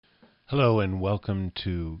Hello and welcome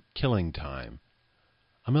to Killing Time,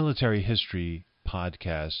 a military history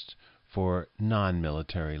podcast for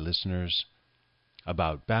non-military listeners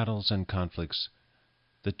about battles and conflicts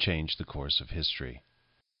that changed the course of history.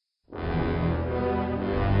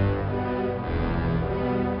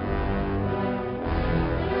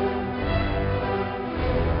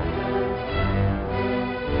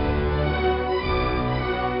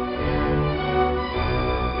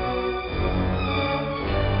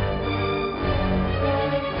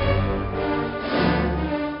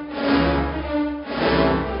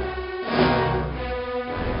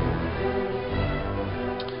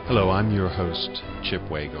 Hello, I'm your host,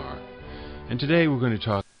 Chip Wagar, and today we're going to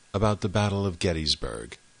talk about the Battle of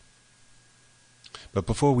Gettysburg. But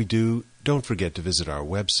before we do, don't forget to visit our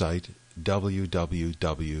website,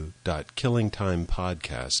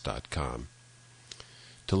 www.killingtimepodcast.com,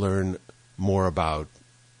 to learn more about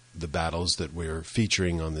the battles that we're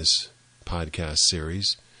featuring on this podcast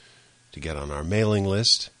series, to get on our mailing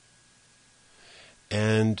list,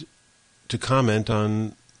 and to comment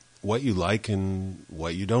on what you like and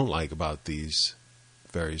what you don't like about these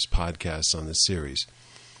various podcasts on this series.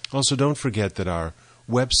 Also, don't forget that our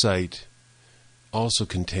website also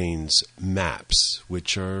contains maps,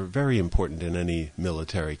 which are very important in any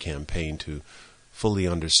military campaign to fully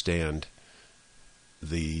understand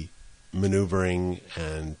the maneuvering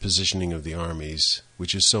and positioning of the armies,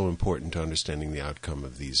 which is so important to understanding the outcome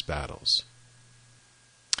of these battles.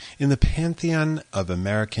 In the pantheon of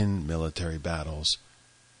American military battles,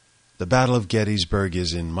 the Battle of Gettysburg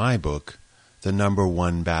is, in my book, the number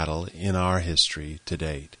one battle in our history to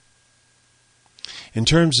date. In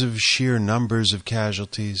terms of sheer numbers of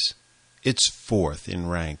casualties, it's fourth in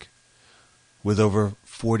rank, with over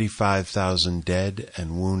 45,000 dead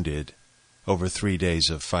and wounded over 3 days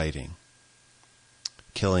of fighting.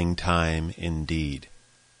 Killing time indeed.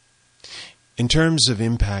 In terms of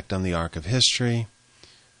impact on the arc of history,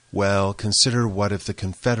 well, consider what if the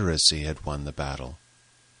Confederacy had won the battle.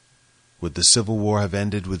 Would the Civil War have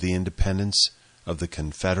ended with the independence of the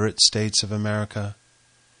Confederate States of America?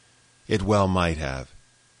 It well might have.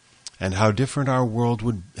 And how different our world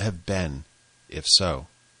would have been, if so.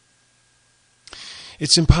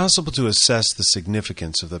 It's impossible to assess the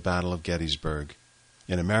significance of the Battle of Gettysburg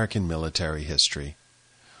in American military history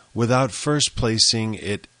without first placing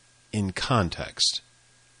it in context.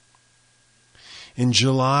 In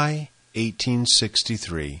July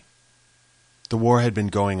 1863, the war had been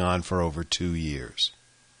going on for over 2 years.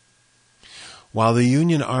 While the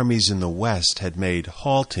Union armies in the West had made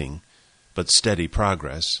halting but steady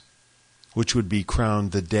progress, which would be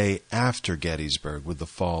crowned the day after Gettysburg with the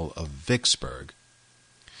fall of Vicksburg,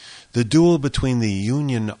 the duel between the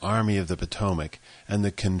Union Army of the Potomac and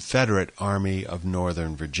the Confederate Army of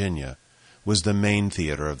Northern Virginia was the main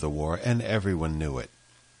theater of the war, and everyone knew it.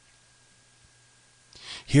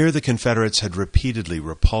 Here the Confederates had repeatedly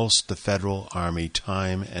repulsed the Federal Army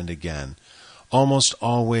time and again, almost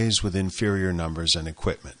always with inferior numbers and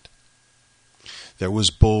equipment. There was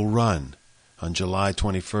Bull Run on July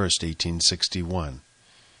 21, 1861,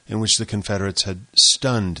 in which the Confederates had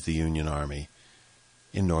stunned the Union Army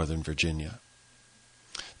in Northern Virginia.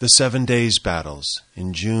 The 7 Days Battles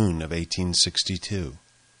in June of 1862.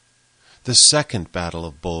 The Second Battle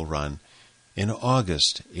of Bull Run in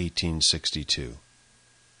August 1862.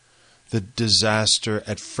 The disaster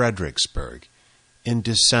at Fredericksburg in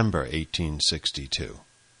December 1862.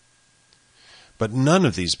 But none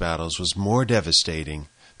of these battles was more devastating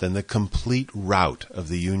than the complete rout of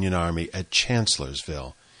the Union Army at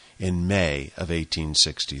Chancellorsville in May of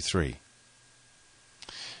 1863.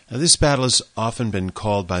 Now, this battle has often been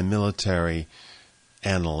called by military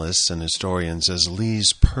analysts and historians as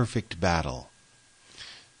Lee's perfect battle.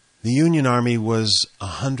 The Union Army was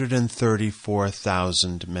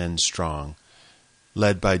 134,000 men strong,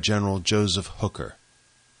 led by General Joseph Hooker,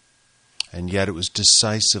 and yet it was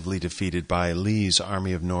decisively defeated by Lee's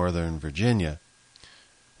Army of Northern Virginia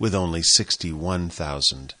with only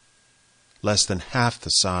 61,000, less than half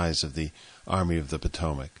the size of the Army of the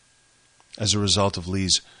Potomac, as a result of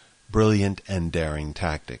Lee's brilliant and daring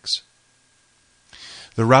tactics.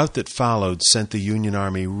 The rout that followed sent the Union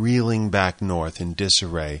Army reeling back north in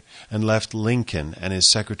disarray and left Lincoln and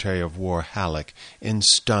his Secretary of War, Halleck, in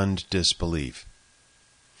stunned disbelief.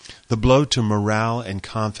 The blow to morale and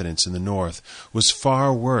confidence in the North was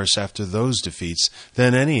far worse after those defeats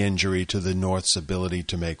than any injury to the North's ability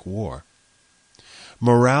to make war.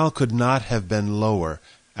 Morale could not have been lower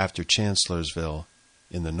after Chancellorsville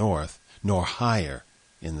in the North, nor higher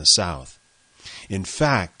in the South. In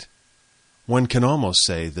fact, One can almost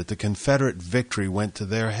say that the Confederate victory went to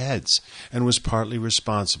their heads and was partly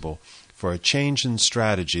responsible for a change in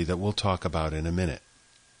strategy that we'll talk about in a minute.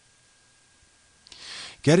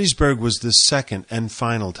 Gettysburg was the second and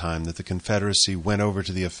final time that the Confederacy went over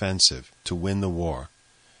to the offensive to win the war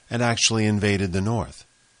and actually invaded the North.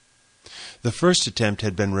 The first attempt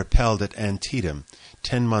had been repelled at Antietam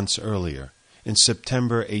 10 months earlier, in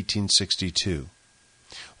September 1862,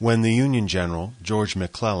 when the Union General, George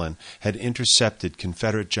McClellan, had intercepted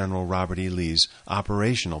Confederate General Robert E. Lee's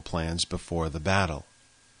operational plans before the battle.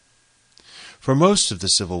 For most of the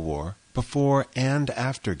Civil War, before and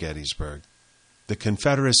after Gettysburg, the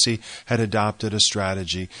Confederacy had adopted a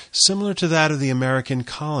strategy similar to that of the American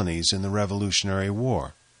colonies in the Revolutionary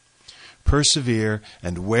War. Persevere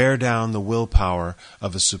and wear down the willpower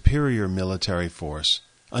of a superior military force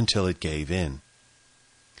until it gave in.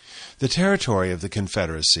 The territory of the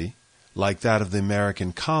Confederacy, like that of the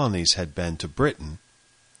American colonies had been to Britain,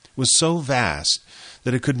 was so vast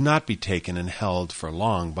that it could not be taken and held for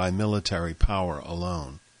long by military power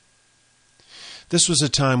alone. This was a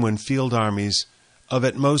time when field armies of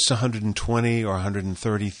at most 120 or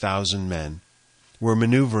 130,000 men were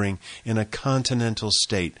maneuvering in a continental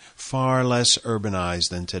state far less urbanized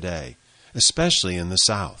than today, especially in the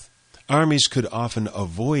South. Armies could often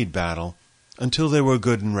avoid battle until they were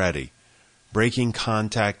good and ready, breaking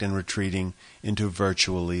contact and retreating into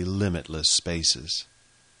virtually limitless spaces.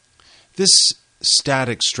 This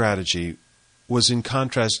static strategy was in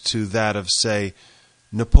contrast to that of, say,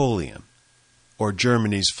 Napoleon or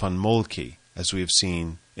Germany's von Moltke, as we have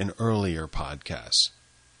seen in earlier podcasts.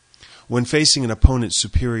 When facing an opponent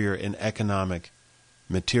superior in economic,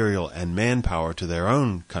 material, and manpower to their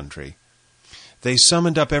own country, they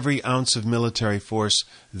summoned up every ounce of military force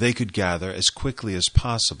they could gather as quickly as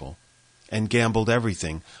possible and gambled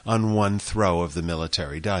everything on one throw of the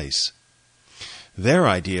military dice. Their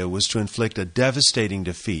idea was to inflict a devastating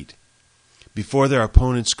defeat before their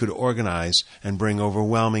opponents could organize and bring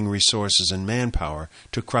overwhelming resources and manpower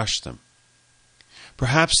to crush them.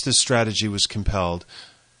 Perhaps this strategy was compelled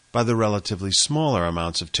by the relatively smaller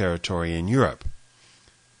amounts of territory in Europe,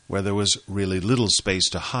 where there was really little space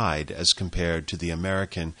to hide as compared to the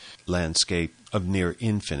American landscape of near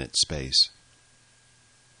infinite space.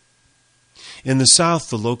 In the South,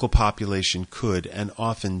 the local population could and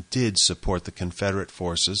often did support the Confederate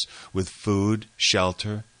forces with food,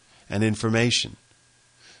 shelter, and information,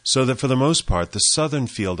 so that for the most part the Southern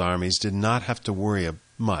field armies did not have to worry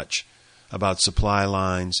much about supply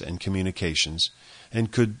lines and communications,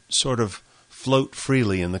 and could sort of float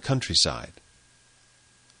freely in the countryside.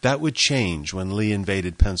 That would change when Lee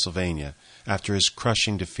invaded Pennsylvania after his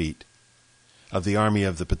crushing defeat of the Army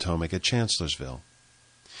of the Potomac at Chancellorsville.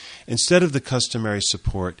 Instead of the customary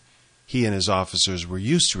support he and his officers were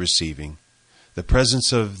used to receiving, the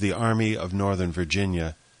presence of the Army of Northern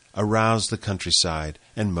Virginia aroused the countryside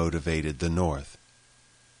and motivated the North.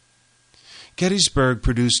 Gettysburg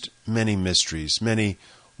produced many mysteries, many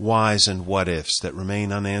whys and what-ifs that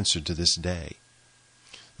remain unanswered to this day.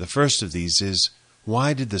 The first of these is,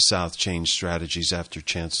 why did the South change strategies after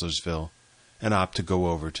Chancellorsville and opt to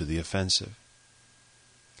go over to the offensive?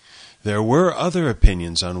 There were other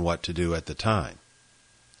opinions on what to do at the time.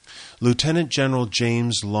 Lieutenant General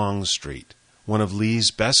James Longstreet, one of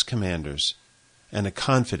Lee's best commanders and a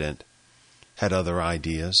confidant, had other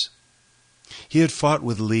ideas. He had fought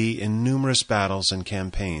with Lee in numerous battles and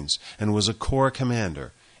campaigns and was a corps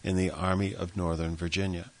commander in the Army of Northern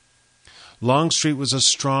Virginia. Longstreet was a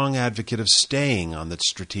strong advocate of staying on the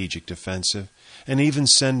strategic defensive and even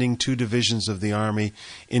sending 2 divisions of the Army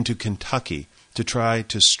into Kentucky to try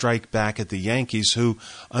to strike back at the Yankees who,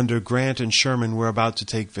 under Grant and Sherman, were about to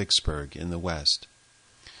take Vicksburg in the West.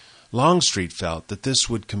 Longstreet felt that this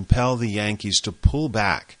would compel the Yankees to pull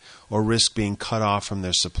back or risk being cut off from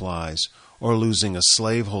their supplies or losing a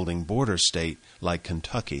slave-holding border state like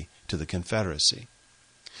Kentucky to the Confederacy.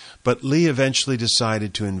 But Lee eventually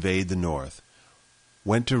decided to invade the North,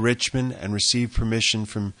 went to Richmond and received permission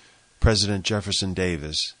from President Jefferson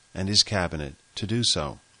Davis and his cabinet to do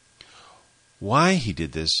so. Why he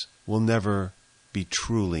did this will never be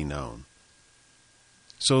truly known.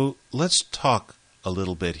 So let's talk a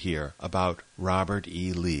little bit here about Robert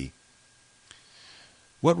E. Lee.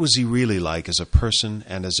 What was he really like as a person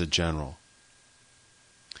and as a general?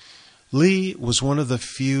 Lee was one of the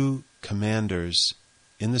few commanders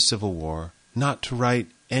in the Civil War not to write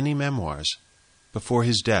any memoirs before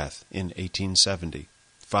his death in 1870,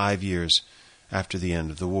 5 years after the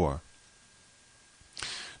end of the war.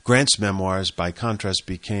 Grant's memoirs, by contrast,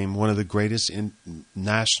 became one of the greatest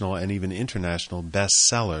national and even international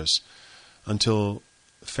bestsellers until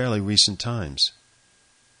fairly recent times.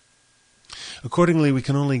 Accordingly, we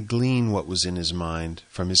can only glean what was in his mind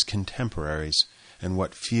from his contemporaries and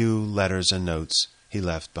what few letters and notes he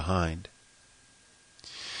left behind.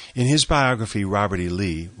 In his biography, Robert E.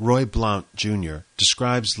 Lee, Roy Blount, Jr.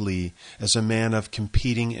 describes Lee as a man of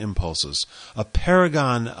competing impulses, a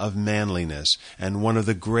paragon of manliness, and one of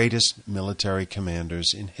the greatest military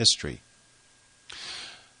commanders in history.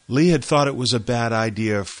 Lee had thought it was a bad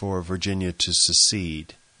idea for Virginia to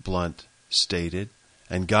secede, Blount stated,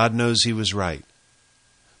 and God knows he was right.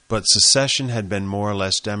 But secession had been more or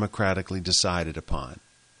less democratically decided upon.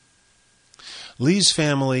 Lee's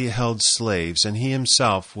family held slaves, and he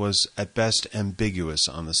himself was at best ambiguous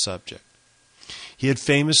on the subject. He had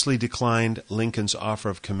famously declined Lincoln's offer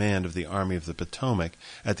of command of the Army of the Potomac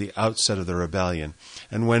at the outset of the rebellion,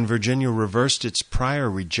 and when Virginia reversed its prior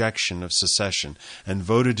rejection of secession and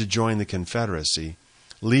voted to join the Confederacy,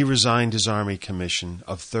 Lee resigned his Army commission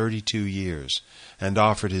of 32 years and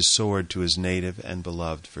offered his sword to his native and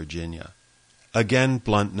beloved Virginia. Again,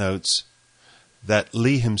 Blount notes that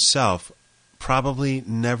Lee himself probably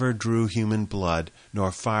never drew human blood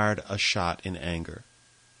nor fired a shot in anger.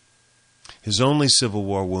 His only Civil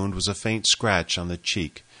War wound was a faint scratch on the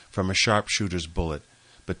cheek from a sharpshooter's bullet,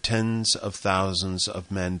 but tens of thousands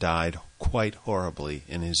of men died quite horribly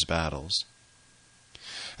in his battles.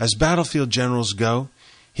 As battlefield generals go,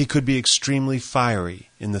 he could be extremely fiery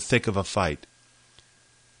in the thick of a fight,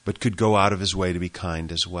 but could go out of his way to be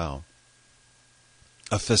kind as well.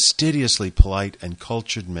 A fastidiously polite and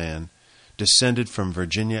cultured man, descended from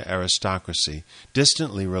Virginia aristocracy,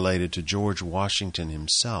 distantly related to George Washington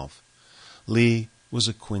himself, Lee was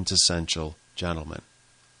a quintessential gentleman.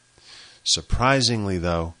 Surprisingly,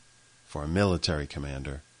 though, for a military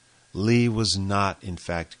commander, Lee was not, in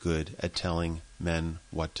fact, good at telling men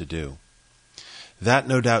what to do. That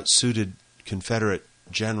no doubt suited Confederate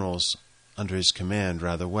generals under his command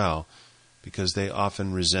rather well, because they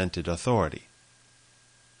often resented authority.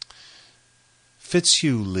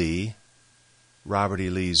 Fitzhugh Lee, Robert E.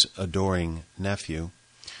 Lee's adoring nephew,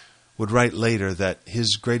 would write later that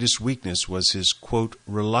his greatest weakness was his, quote,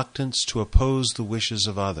 reluctance to oppose the wishes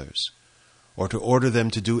of others, or to order them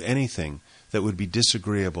to do anything that would be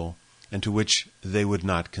disagreeable and to which they would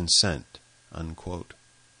not consent, unquote.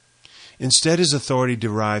 Instead, his authority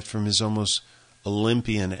derived from his almost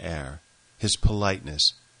Olympian air, his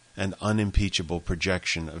politeness, and unimpeachable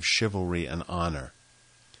projection of chivalry and honor.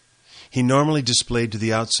 He normally displayed to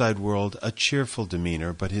the outside world a cheerful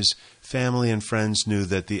demeanor, but his family and friends knew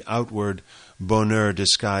that the outward bonheur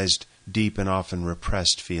disguised deep and often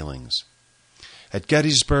repressed feelings. At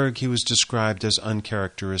Gettysburg, he was described as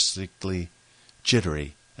uncharacteristically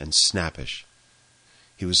jittery and snappish.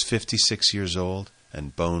 He was 56 years old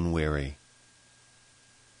and bone-weary.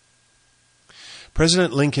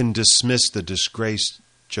 President Lincoln dismissed the disgraced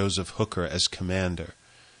Joseph Hooker as commander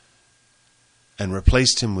and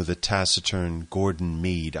replaced him with the taciturn Gordon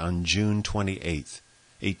Meade on June 28,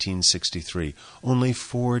 1863, only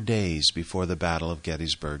 4 days before the Battle of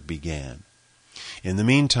Gettysburg began. In the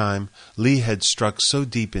meantime, Lee had struck so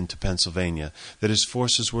deep into Pennsylvania that his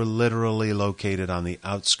forces were literally located on the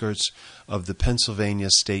outskirts of the Pennsylvania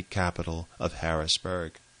state capital of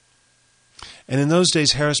Harrisburg. And in those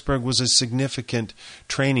days, Harrisburg was a significant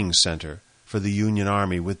training center for the Union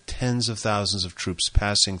Army, with tens of thousands of troops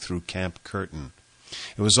passing through Camp Curtin.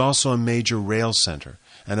 It was also a major rail center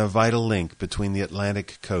and a vital link between the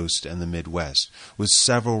Atlantic coast and the Midwest, with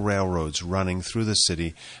several railroads running through the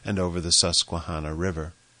city and over the Susquehanna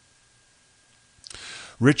River.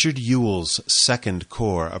 Richard Ewell's Second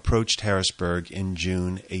Corps approached Harrisburg in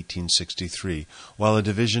June 1863, while a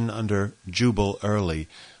division under Jubal Early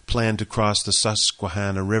planned to cross the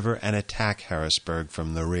Susquehanna River and attack Harrisburg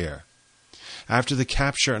from the rear. After the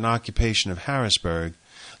capture and occupation of Harrisburg,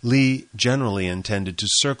 Lee generally intended to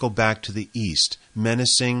circle back to the east,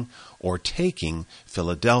 menacing or taking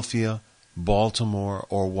Philadelphia, Baltimore,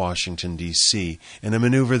 or Washington, D.C., in a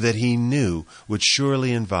maneuver that he knew would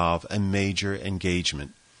surely involve a major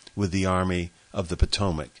engagement with the Army of the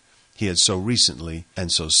Potomac he had so recently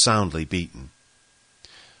and so soundly beaten.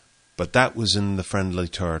 But that was in the friendly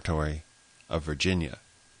territory of Virginia.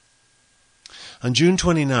 On June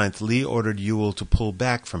 29th, Lee ordered Ewell to pull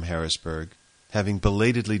back from Harrisburg, having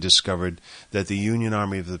belatedly discovered that the Union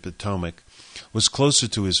Army of the Potomac was closer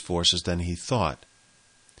to his forces than he thought,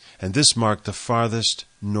 and this marked the farthest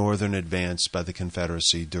northern advance by the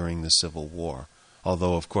Confederacy during the Civil War,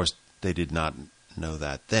 although, of course, they did not know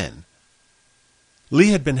that then. Lee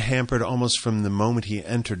had been hampered almost from the moment he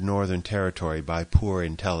entered Northern Territory by poor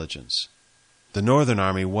intelligence. The Northern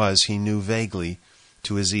Army was, he knew vaguely,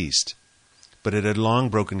 to his east, but it had long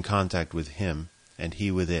broken contact with him, and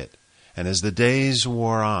he with it. And as the days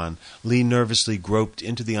wore on, Lee nervously groped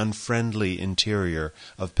into the unfriendly interior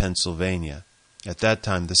of Pennsylvania, at that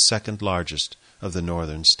time the second largest of the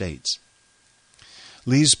northern states.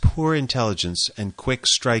 Lee's poor intelligence and quick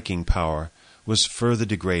striking power was further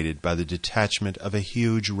degraded by the detachment of a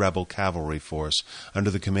huge rebel cavalry force under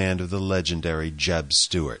the command of the legendary Jeb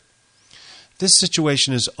Stuart. This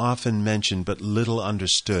situation is often mentioned but little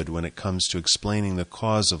understood when it comes to explaining the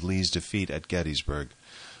cause of Lee's defeat at Gettysburg,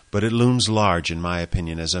 but it looms large, in my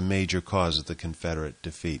opinion, as a major cause of the Confederate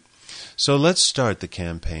defeat. So let's start the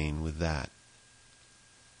campaign with that.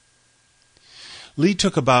 Lee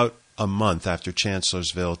took about a month after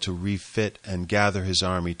Chancellorsville to refit and gather his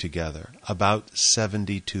army together, about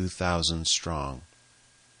 72,000 strong.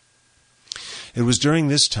 It was during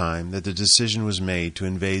this time that the decision was made to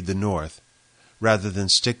invade the North, rather than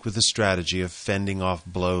stick with the strategy of fending off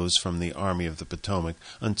blows from the Army of the Potomac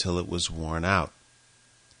until it was worn out.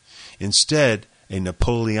 Instead, a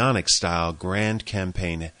Napoleonic-style grand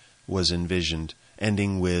campaign was envisioned,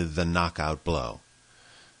 ending with the knockout blow.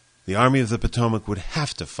 The Army of the Potomac would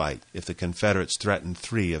have to fight if the Confederates threatened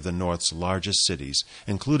 3 of the North's largest cities,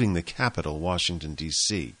 including the capital, Washington,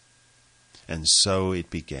 D.C. And so it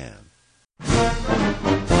began.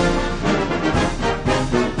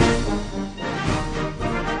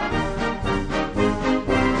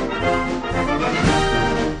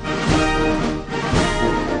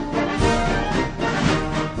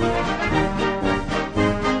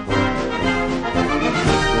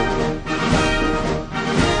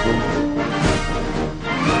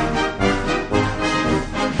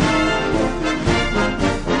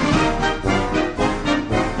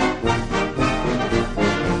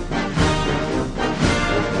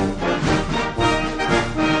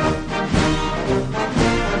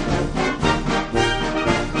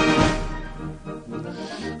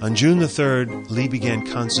 On June the 3rd, Lee began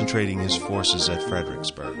concentrating his forces at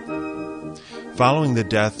Fredericksburg. Following the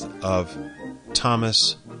death of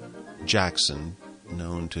Thomas Jackson,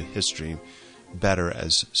 known to history better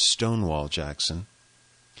as Stonewall Jackson,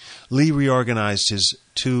 Lee reorganized his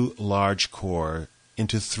 2 large corps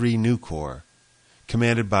into 3 new corps,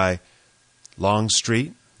 commanded by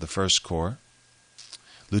Longstreet, the 1st Corps,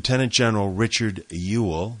 Lieutenant General Richard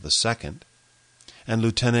Ewell, the 2nd, and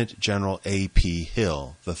Lieutenant General A.P.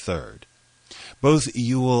 Hill, the 3rd. Both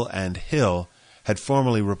Ewell and Hill had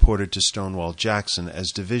formerly reported to Stonewall Jackson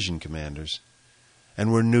as division commanders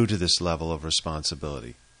and were new to this level of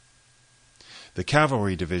responsibility. The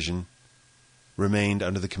cavalry division remained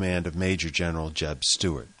under the command of Major General Jeb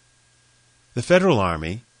Stuart. The Federal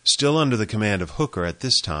Army, still under the command of Hooker at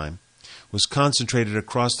this time, was concentrated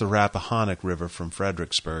across the Rappahannock River from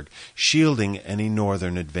Fredericksburg, shielding any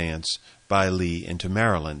northern advance by Lee into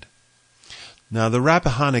Maryland. Now, the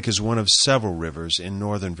Rappahannock is one of several rivers in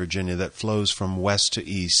northern Virginia that flows from west to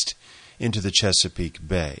east into the Chesapeake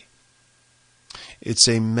Bay. It's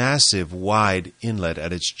a massive, wide inlet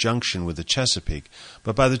at its junction with the Chesapeake,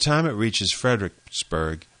 but by the time it reaches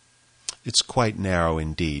Fredericksburg, it's quite narrow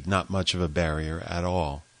indeed, not much of a barrier at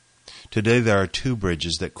all. Today there are 2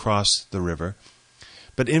 bridges that cross the river,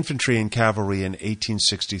 but infantry and cavalry in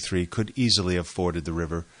 1863 could easily have forded the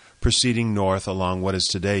river, proceeding north along what is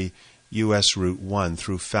today U.S. Route 1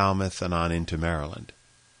 through Falmouth and on into Maryland.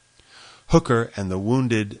 Hooker and the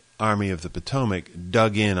wounded Army of the Potomac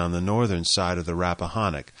dug in on the northern side of the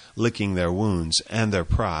Rappahannock, licking their wounds and their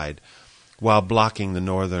pride, while blocking the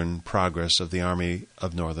northern progress of the Army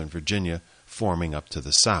of Northern Virginia, forming up to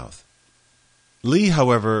the south. Lee,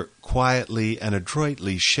 however, quietly and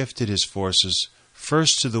adroitly shifted his forces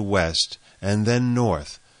first to the west and then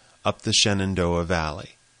north, up the Shenandoah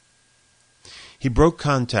Valley. He broke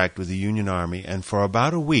contact with the Union Army, and for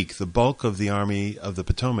about a week the bulk of the Army of the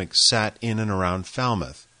Potomac sat in and around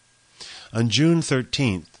Falmouth. On June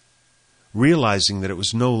 13th, realizing that it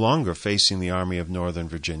was no longer facing the Army of Northern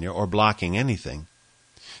Virginia or blocking anything,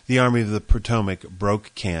 the Army of the Potomac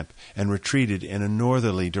broke camp and retreated in a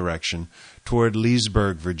northerly direction toward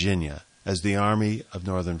Leesburg, Virginia, as the Army of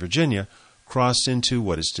Northern Virginia crossed into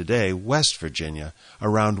what is today West Virginia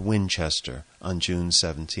around Winchester on June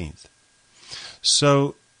 17th.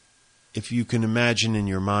 So, if you can imagine in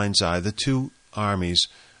your mind's eye, the 2 armies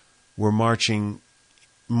were marching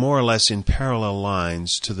more or less in parallel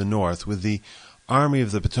lines to the north, with the Army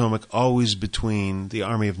of the Potomac always between the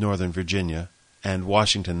Army of Northern Virginia and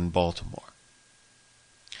Washington and Baltimore.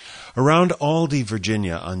 Around Aldie,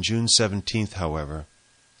 Virginia, on June 17th, however,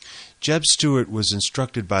 Jeb Stuart was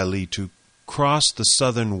instructed by Lee to cross the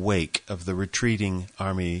southern wake of the retreating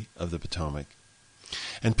Army of the Potomac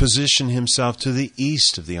and position himself to the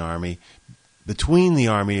east of the army between the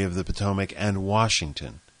Army of the Potomac and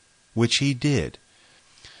Washington, which he did.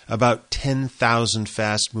 About 10,000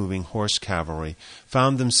 fast-moving horse cavalry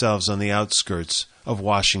found themselves on the outskirts of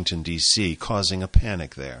Washington, D.C., causing a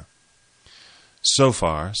panic there. So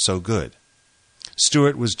far, so good.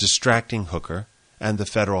 Stuart was distracting Hooker and the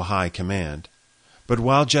Federal High Command, but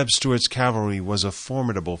while Jeb Stuart's cavalry was a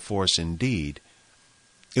formidable force indeed,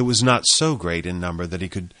 it was not so great in number that he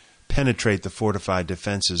could penetrate the fortified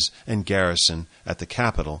defenses and garrison at the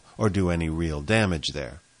capital or do any real damage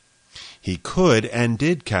there. He could and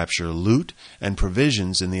did capture loot and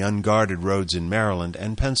provisions in the unguarded roads in Maryland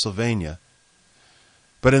and Pennsylvania.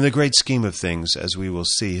 But in the great scheme of things, as we will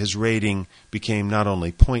see, his raiding became not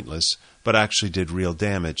only pointless, but actually did real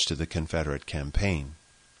damage to the Confederate campaign.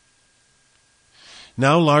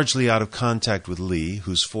 Now largely out of contact with Lee,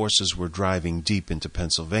 whose forces were driving deep into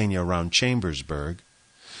Pennsylvania around Chambersburg,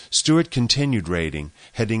 Stuart continued raiding,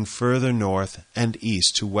 heading further north and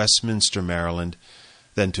east to Westminster, Maryland,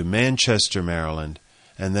 then to Manchester, Maryland,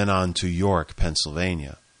 and then on to York,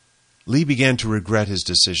 Pennsylvania. Lee began to regret his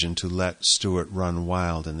decision to let Stuart run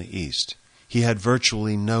wild in the east. He had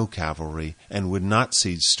virtually no cavalry and would not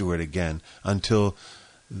see Stuart again until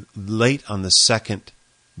late on the second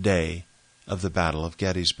day of the Battle of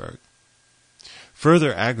Gettysburg.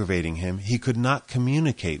 Further aggravating him, he could not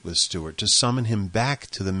communicate with Stuart to summon him back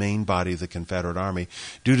to the main body of the Confederate Army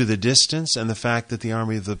due to the distance and the fact that the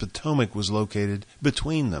Army of the Potomac was located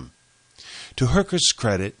between them. To Hooker's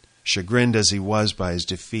credit, chagrined as he was by his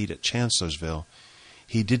defeat at Chancellorsville,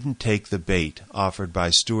 he didn't take the bait offered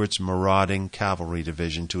by Stuart's marauding cavalry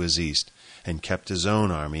division to his east and kept his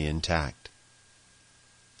own army intact.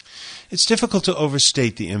 It's difficult to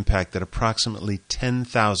overstate the impact that approximately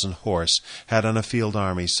 10,000 horse had on a field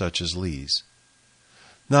army such as Lee's.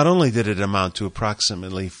 Not only did it amount to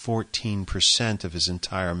approximately 14% of his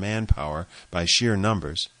entire manpower by sheer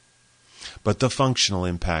numbers, but the functional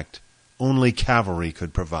impact only cavalry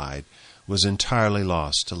could provide was entirely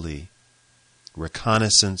lost to Lee.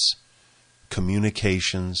 Reconnaissance,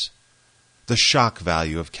 communications, the shock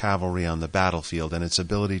value of cavalry on the battlefield and its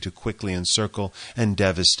ability to quickly encircle and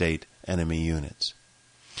devastate enemy units.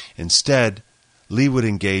 Instead, Lee would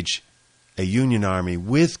engage a Union army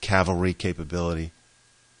with cavalry capability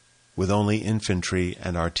with only infantry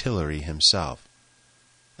and artillery himself,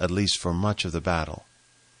 at least for much of the battle,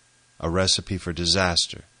 a recipe for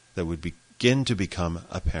disaster that would begin to become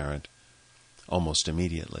apparent almost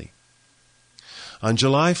immediately. On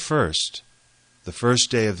July 1st, the first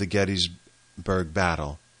day of the Gettysburg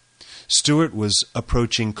Battle, Stuart was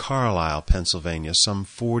approaching Carlisle, Pennsylvania, some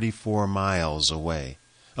 44 miles away,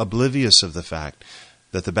 oblivious of the fact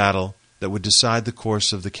that the battle that would decide the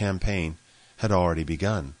course of the campaign had already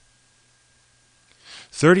begun.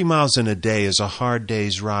 30 miles in a day is a hard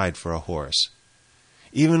day's ride for a horse.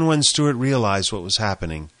 Even when Stuart realized what was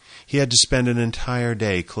happening, he had to spend an entire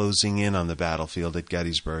day closing in on the battlefield at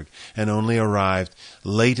Gettysburg and only arrived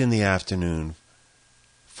late in the afternoon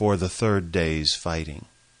for the third day's fighting.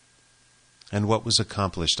 And what was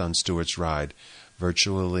accomplished on Stuart's ride?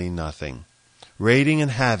 Virtually nothing. Raiding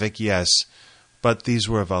and havoc, yes, but these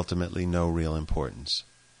were of ultimately no real importance.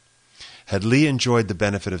 Had Lee enjoyed the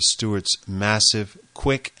benefit of Stuart's massive,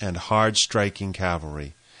 quick, and hard-striking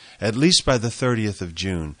cavalry, at least by the 30th of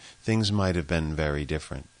June, things might have been very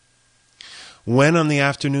different. When, on the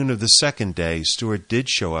afternoon of the second day, Stuart did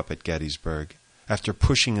show up at Gettysburg, after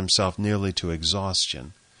pushing himself nearly to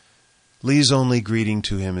exhaustion, Lee's only greeting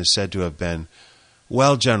to him is said to have been,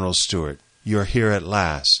 "Well, General Stuart, you're here at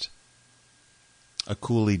last." A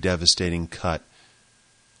coolly devastating cut,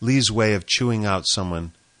 Lee's way of chewing out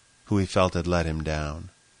someone who he felt had let him down.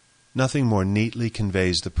 Nothing more neatly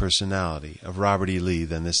conveys the personality of Robert E. Lee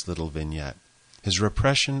than this little vignette. His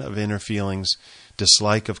repression of inner feelings,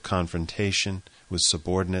 dislike of confrontation with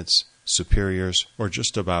subordinates, superiors, or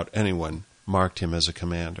just about anyone, marked him as a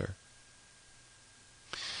commander.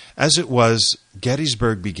 As it was,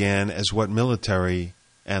 Gettysburg began as what military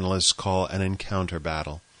analysts call an encounter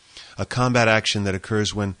battle, a combat action that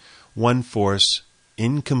occurs when one force,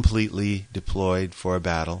 incompletely deployed for a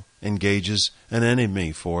battle, engages an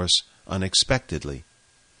enemy force unexpectedly.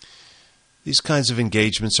 These kinds of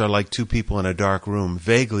engagements are like two people in a dark room,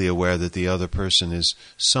 vaguely aware that the other person is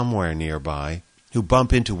somewhere nearby, who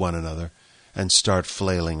bump into one another and start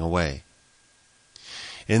flailing away.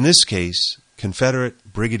 In this case,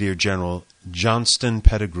 Confederate Brigadier General Johnston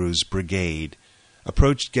Pettigrew's brigade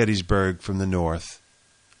approached Gettysburg from the north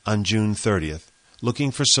on June 30th,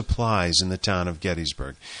 looking for supplies in the town of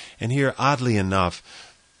Gettysburg. And here, oddly enough,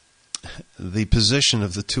 the position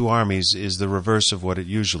of the two armies is the reverse of what it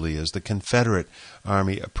usually is. The Confederate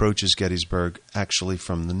Army approaches Gettysburg actually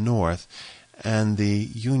from the north, and the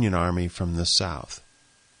Union Army from the south.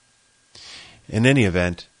 In any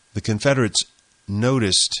event, the Confederates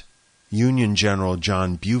noticed Union General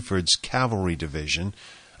John Buford's cavalry division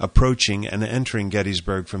approaching and entering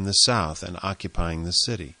Gettysburg from the south and occupying the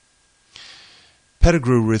city.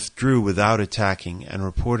 Pettigrew withdrew without attacking and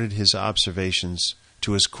reported his observations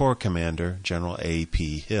to his corps commander, General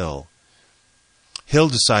A.P. Hill. Hill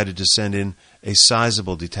decided to send in a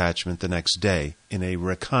sizable detachment the next day in a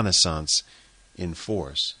reconnaissance in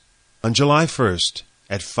force. On July 1st,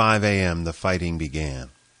 at 5 a.m., the fighting began.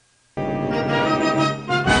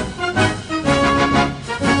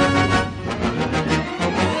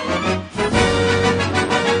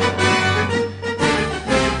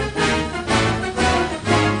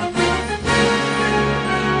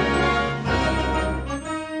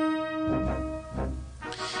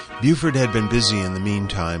 Buford had been busy in the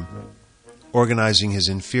meantime, organizing his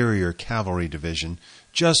inferior cavalry division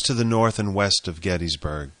just to the north and west of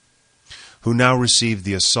Gettysburg, who now received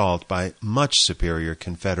the assault by much superior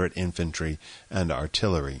Confederate infantry and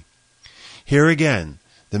artillery. Here again,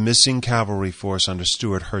 the missing cavalry force under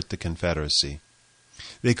Stuart hurt the Confederacy.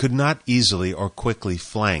 They could not easily or quickly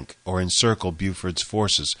flank or encircle Buford's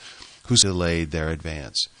forces, who delayed their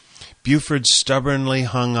advance. Buford stubbornly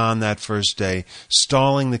hung on that first day,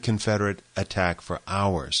 stalling the Confederate attack for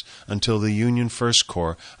hours, until the Union First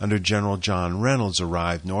Corps under General John Reynolds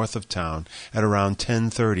arrived north of town at around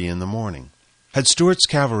 10:30 in the morning. Had Stuart's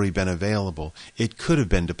cavalry been available, it could have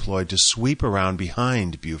been deployed to sweep around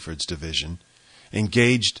behind Buford's division,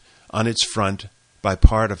 engaged on its front by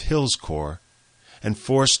part of Hill's corps, and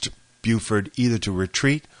forced Buford either to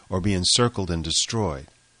retreat or be encircled and destroyed.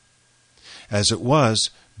 As it was,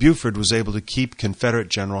 Buford was able to keep Confederate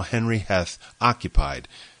General Henry Heth occupied,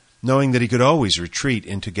 knowing that he could always retreat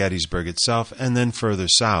into Gettysburg itself and then further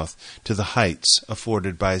south to the heights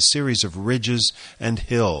afforded by a series of ridges and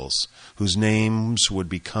hills whose names would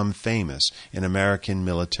become famous in American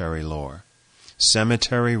military lore: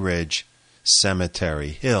 Cemetery Ridge, Cemetery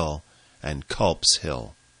Hill, and Culp's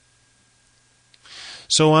Hill.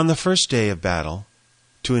 So on the first day of battle,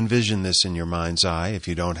 to envision this in your mind's eye if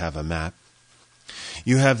you don't have a map,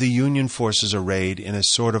 you have the Union forces arrayed in a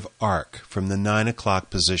sort of arc from the 9 o'clock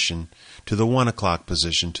position to the 1 o'clock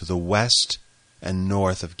position to the west and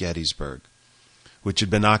north of Gettysburg, which had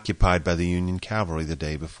been occupied by the Union cavalry the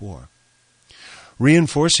day before.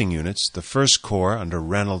 Reinforcing units, the First Corps under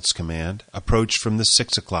Reynolds' command, approached from the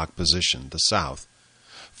 6 o'clock position, the south,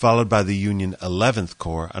 followed by the Union 11th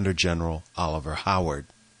Corps under General Oliver Howard.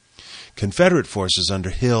 Confederate forces under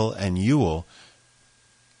Hill and Ewell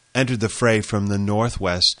entered the fray from the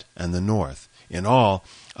northwest and the north. In all,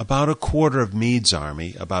 about a quarter of Meade's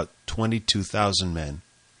army, about 22,000 men,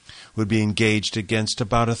 would be engaged against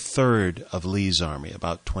about a third of Lee's army,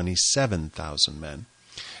 about 27,000 men,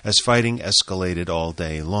 as fighting escalated all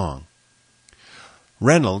day long.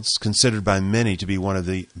 Reynolds, considered by many to be one of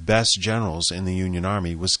the best generals in the Union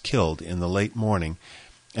Army, was killed in the late morning,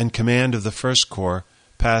 and command of the First Corps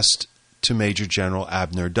passed to Major General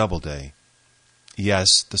Abner Doubleday.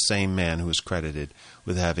 Yes, the same man who is credited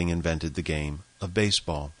with having invented the game of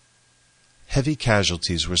baseball. Heavy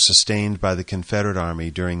casualties were sustained by the Confederate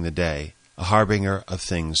Army during the day, a harbinger of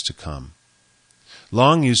things to come.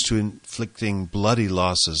 Long used to inflicting bloody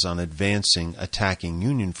losses on advancing, attacking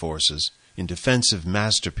Union forces in defensive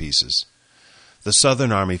masterpieces, the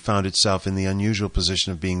Southern Army found itself in the unusual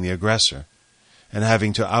position of being the aggressor, and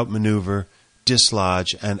having to outmaneuver,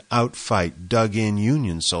 dislodge, and outfight dug-in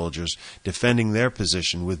Union soldiers defending their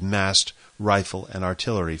position with massed rifle and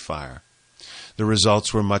artillery fire. The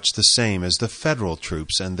results were much the same as the Federal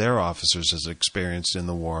troops and their officers had experienced in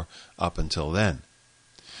the war up until then.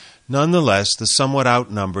 Nonetheless, the somewhat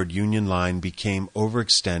outnumbered Union line became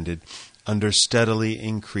overextended under steadily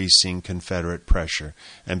increasing Confederate pressure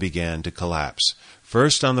and began to collapse,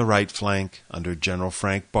 first on the right flank under General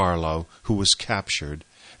Frank Barlow, who was captured,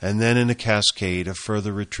 and then in a cascade of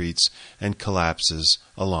further retreats and collapses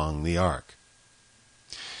along the arc.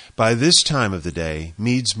 By this time of the day,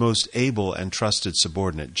 Meade's most able and trusted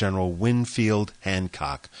subordinate, General Winfield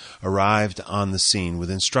Hancock, arrived on the scene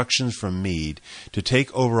with instructions from Meade to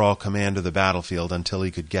take overall command of the battlefield until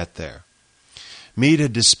he could get there. Meade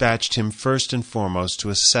had dispatched him first and foremost to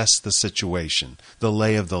assess the situation, the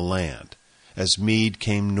lay of the land, as Meade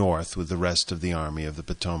came north with the rest of the Army of the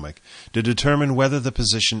Potomac to determine whether the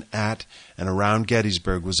position at and around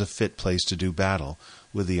Gettysburg was a fit place to do battle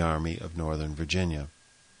with the Army of Northern Virginia.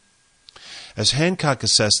 As Hancock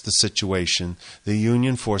assessed the situation, the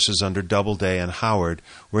Union forces under Doubleday and Howard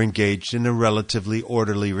were engaged in a relatively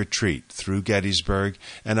orderly retreat through Gettysburg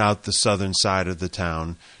and out the southern side of the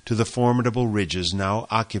town to the formidable ridges now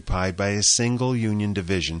occupied by a single Union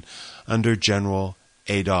division under General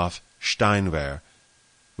Adolph Steinwehr,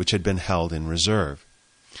 which had been held in reserve.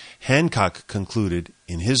 Hancock concluded,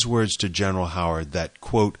 in his words to General Howard, that,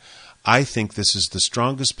 quote, "I think this is the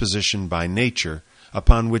strongest position by nature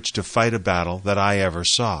upon which to fight a battle that I ever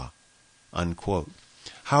saw," unquote.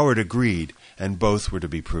 Howard agreed, and both were to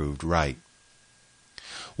be proved right.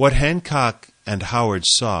 What Hancock and Howard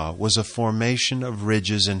saw was a formation of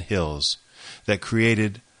ridges and hills that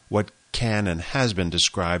created what can and has been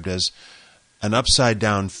described as an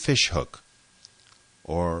upside-down fishhook,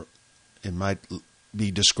 or it might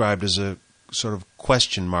be described as a sort of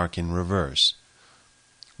question mark in reverse,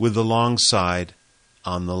 with the long side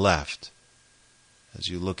on the left, as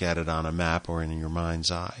you look at it on a map or in your mind's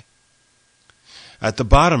eye. At the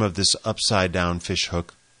bottom of this upside-down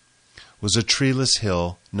fishhook was a treeless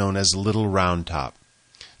hill known as Little Round Top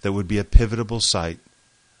that would be a pivotal site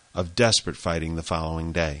of desperate fighting the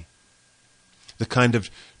following day. The kind of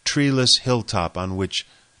treeless hilltop on which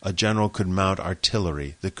a general could mount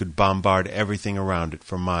artillery that could bombard everything around it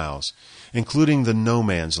for miles, including the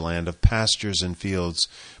no-man's land of pastures and fields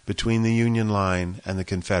between the Union line and the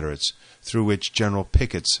Confederates, through which General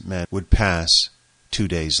Pickett's men would pass 2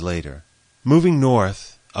 days later. Moving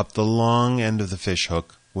north, up the long end of the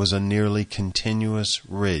fishhook, was a nearly continuous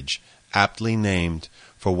ridge, aptly named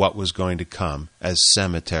for what was going to come as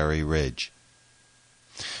Cemetery Ridge.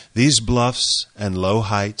 These bluffs and low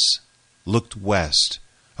heights looked west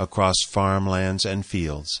across farmlands and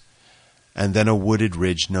fields, and then a wooded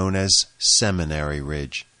ridge known as Seminary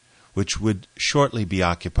Ridge, which would shortly be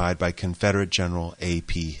occupied by Confederate General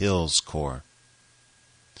A.P. Hill's corps.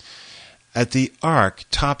 At the arc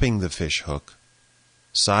topping the fishhook,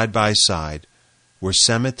 side by side, were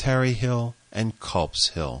Cemetery Hill and Culp's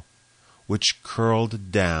Hill, which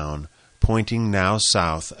curled down, pointing now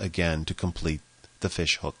south again to complete the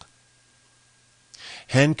fishhook.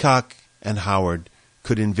 Hancock and Howard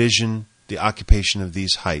could envision the occupation of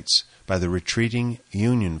these heights by the retreating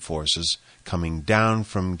Union forces coming down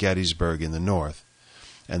from Gettysburg in the north,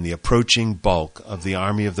 and the approaching bulk of the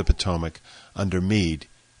Army of the Potomac under Meade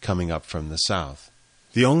coming up from the south.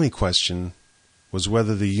 The only question was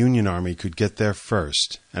whether the Union Army could get there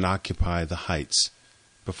first and occupy the heights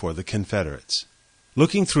before the Confederates.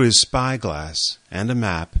 Looking through his spyglass and a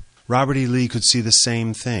map, Robert E. Lee could see the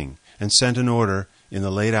same thing and sent an order in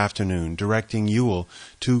the late afternoon directing Ewell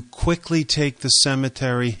to quickly take the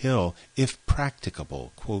Cemetery Hill, if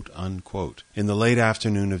practicable, quote unquote, in the late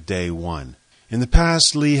afternoon of day 1. In the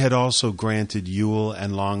past, Lee had also granted Ewell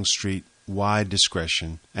and Longstreet wide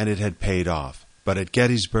discretion, and it had paid off. But at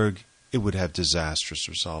Gettysburg, it would have disastrous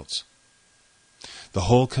results. The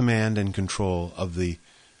whole command and control of the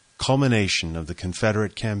culmination of the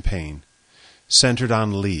Confederate campaign centered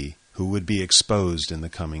on Lee, who would be exposed in the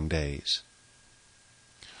coming days.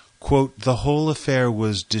 Quote, "The whole affair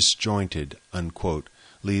was disjointed," unquote,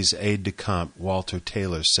 Lee's aide-de-camp Walter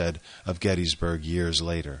Taylor said of Gettysburg years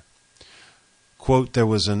later. Quote, "There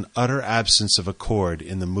was an utter absence of accord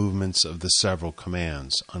in the movements of the several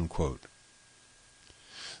commands," unquote.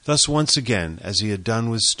 Thus, once again, as he had done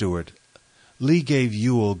with Stuart, Lee gave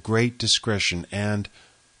Ewell great discretion, and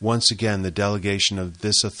once again the delegation of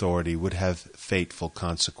this authority would have fateful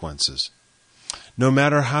consequences. No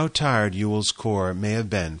matter how tired Ewell's corps may have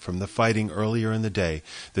been from the fighting earlier in the day,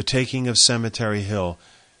 the taking of Cemetery Hill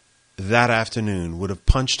that afternoon would have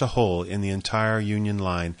punched a hole in the entire Union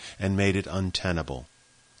line and made it untenable.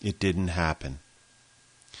 It didn't happen.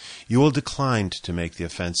 Ewell declined to make the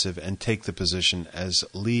offensive and take the position as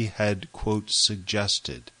Lee had, quote,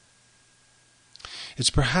 suggested. It's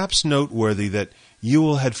perhaps noteworthy that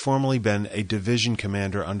Ewell had formerly been a division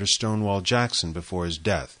commander under Stonewall Jackson before his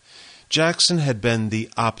death. Jackson had been the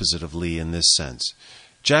opposite of Lee in this sense.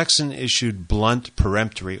 Jackson issued blunt,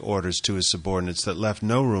 peremptory orders to his subordinates that left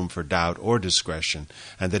no room for doubt or discretion,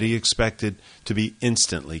 and that he expected to be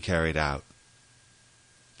instantly carried out.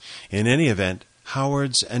 In any event,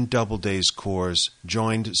 Howard's and Doubleday's corps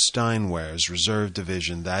joined Steinwehr's reserve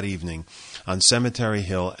division that evening on Cemetery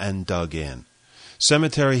Hill and dug in.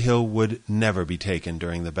 Cemetery Hill would never be taken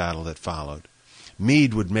during the battle that followed.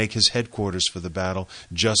 Meade would make his headquarters for the battle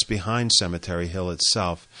just behind Cemetery Hill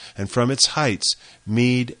itself, and from its heights,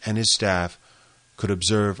 Meade and his staff could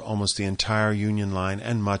observe almost the entire Union line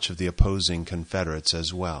and much of the opposing Confederates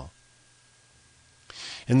as well.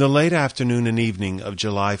 In the late afternoon and evening of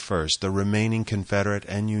July 1st, the remaining Confederate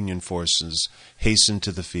and Union forces hastened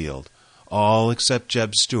to the field, all except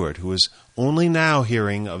Jeb Stuart, who was only now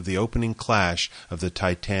hearing of the opening clash of the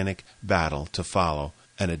titanic battle to follow,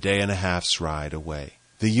 and a day and a half's ride away.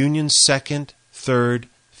 The Union's 2nd, 3rd,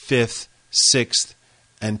 5th, 6th,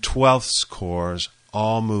 and 12th Corps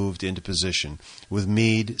all moved into position, with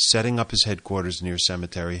Meade setting up his headquarters near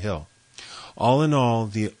Cemetery Hill. All in all,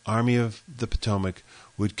 the Army of the Potomac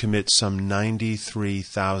would commit some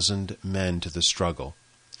 93,000 men to the struggle.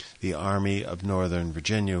 The Army of Northern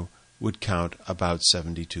Virginia would count about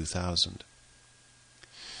 72,000.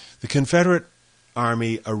 The Confederate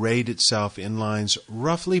Army arrayed itself in lines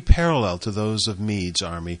roughly parallel to those of Meade's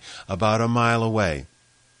army, about a mile away.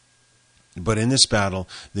 But in this battle,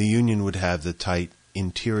 the Union would have the tight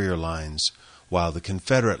interior lines, while the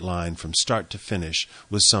Confederate line from start to finish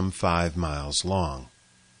was some 5 miles long.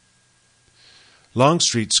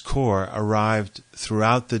 Longstreet's corps arrived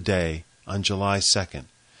throughout the day on July 2nd,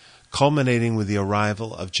 culminating with the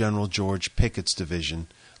arrival of General George Pickett's division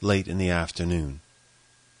late in the afternoon.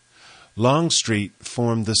 Longstreet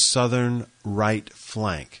formed the southern right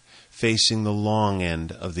flank, facing the long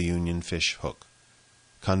end of the Union fish hook.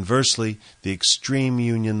 Conversely, the extreme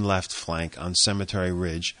Union left flank on Cemetery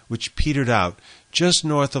Ridge, which petered out just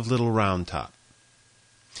north of Little Round Top.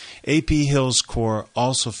 A.P. Hill's corps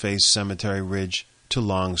also faced Cemetery Ridge to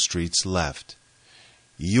Longstreet's left.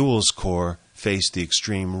 Ewell's corps faced the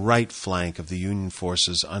extreme right flank of the Union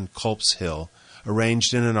forces on Culp's Hill,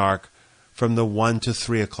 arranged in an arc from the 1 to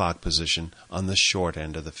 3 o'clock position on the short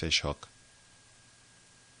end of the fish hook.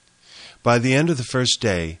 By the end of the first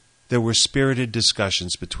day, there were spirited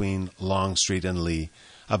discussions between Longstreet and Lee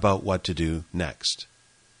about what to do next.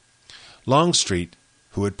 Longstreet,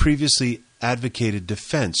 who had previously advocated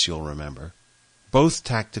defense, you'll remember, both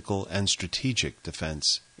tactical and strategic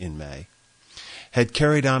defense in May, had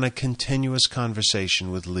carried on a continuous conversation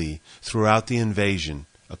with Lee throughout the invasion,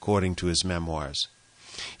 according to his memoirs.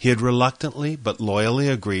 He had reluctantly but loyally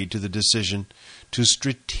agreed to the decision to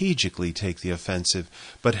strategically take the offensive,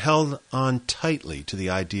 but held on tightly to the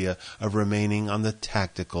idea of remaining on the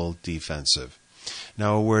tactical defensive.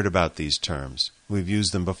 Now, a word about these terms. We've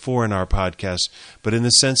used them before in our podcast, but in the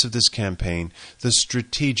sense of this campaign, the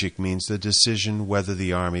strategic means the decision whether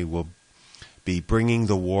the Army will be bringing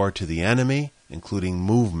the war to the enemy, including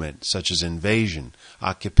movement such as invasion,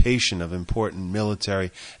 occupation of important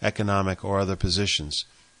military, economic, or other positions,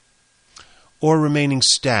 or remaining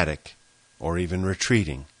static, or even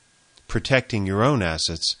retreating, protecting your own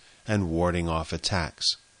assets and warding off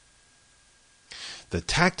attacks. The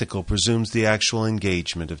tactical presumes the actual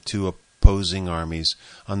engagement of two opposing armies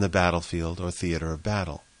on the battlefield or theater of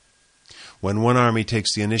battle. When one army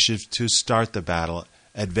takes the initiative to start the battle,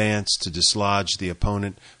 advance to dislodge the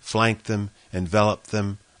opponent, flank them, envelop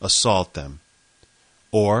them, assault them,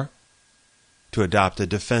 or to adopt a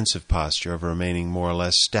defensive posture of remaining more or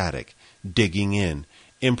less static, digging in,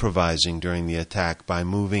 improvising during the attack by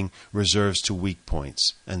moving reserves to weak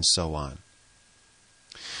points, and so on.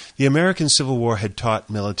 The American Civil War had taught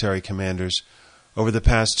military commanders over the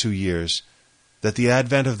past 2 years that the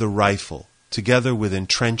advent of the rifle, together with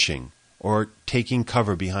entrenching or taking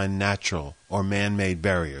cover behind natural or man-made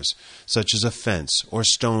barriers, such as a fence or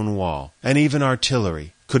stone wall, and even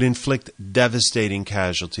artillery, could inflict devastating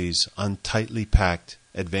casualties on tightly packed,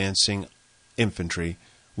 advancing infantry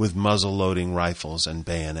with muzzle-loading rifles and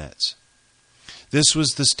bayonets. This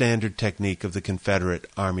was the standard technique of the Confederate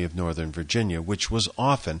Army of Northern Virginia, which was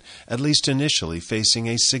often, at least initially, facing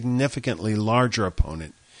a significantly larger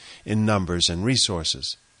opponent in numbers and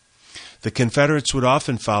resources. The Confederates would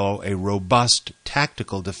often follow a robust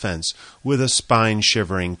tactical defense with a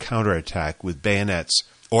spine-shivering counterattack with bayonets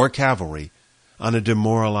or cavalry on a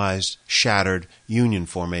demoralized, shattered Union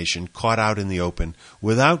formation caught out in the open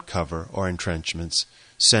without cover or entrenchments,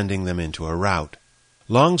 sending them into a rout.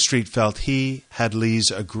 Longstreet felt he had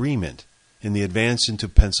Lee's agreement in the advance into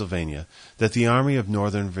Pennsylvania that the Army of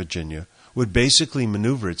Northern Virginia would basically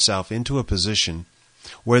maneuver itself into a position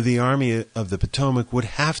where the Army of the Potomac would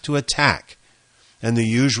have to attack, and the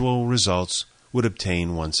usual results would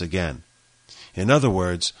obtain once again. In other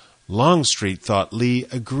words, Longstreet thought Lee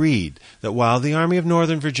agreed that while the Army of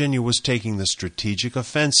Northern Virginia was taking the strategic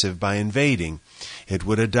offensive by invading, it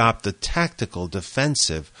would adopt the tactical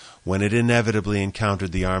defensive when it inevitably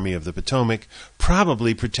encountered the Army of the Potomac,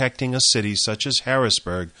 probably protecting a city such as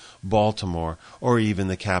Harrisburg, Baltimore, or even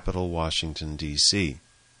the capital, Washington, D.C.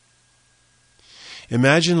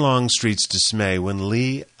 Imagine Longstreet's dismay when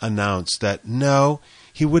Lee announced that no,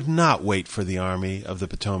 he would not wait for the Army of the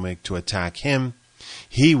Potomac to attack him.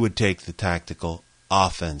 He would take the tactical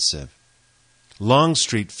offensive.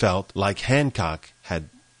 Longstreet felt, like Hancock had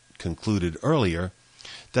concluded earlier,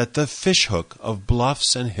 that the fishhook of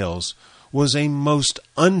bluffs and hills was a most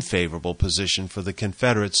unfavorable position for the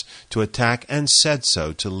Confederates to attack, and said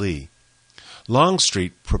so to Lee.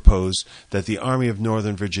 Longstreet proposed that the Army of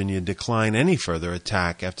Northern Virginia decline any further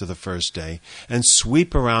attack after the first day and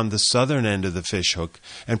sweep around the southern end of the fishhook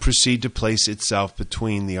and proceed to place itself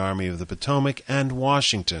between the Army of the Potomac and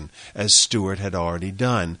Washington, as Stuart had already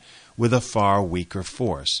done, with a far weaker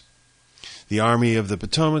force. The Army of the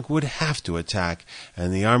Potomac would have to attack,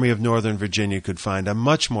 and the Army of Northern Virginia could find a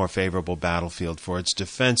much more favorable battlefield for its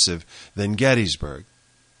defensive than Gettysburg.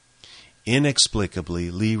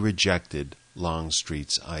 Inexplicably, Lee rejected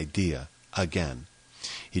Longstreet's idea again.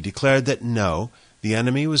 He declared that no, the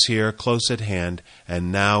enemy was here close at hand,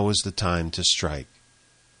 and now was the time to strike.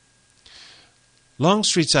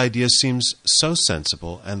 Longstreet's idea seems so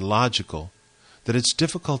sensible and logical that it's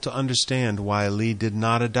difficult to understand why Lee did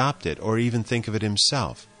not adopt it or even think of it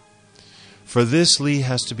himself. For this, Lee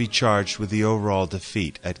has to be charged with the overall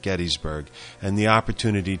defeat at Gettysburg and the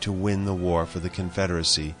opportunity to win the war for the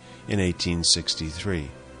Confederacy in 1863.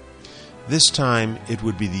 This time, it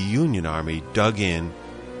would be the Union Army dug in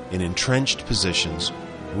entrenched positions,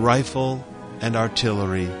 rifle and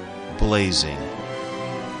artillery blazing,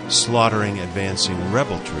 slaughtering advancing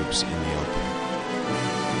rebel troops in the open.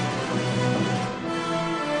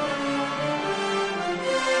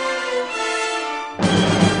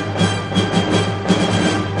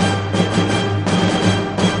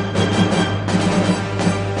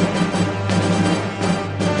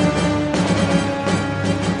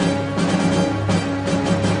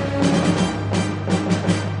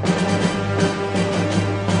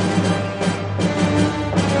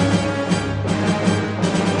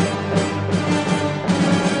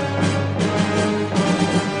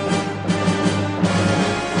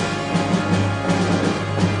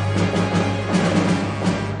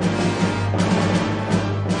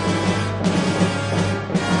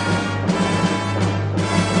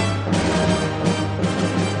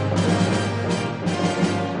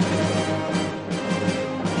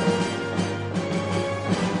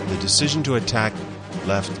 The decision to attack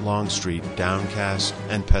left Longstreet downcast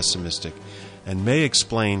and pessimistic, and may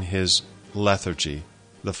explain his lethargy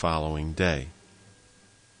the following day.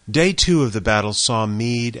 Day 2 of the battle saw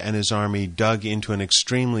Meade and his army dug into an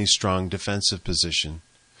extremely strong defensive position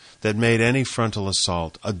that made any frontal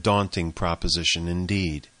assault a daunting proposition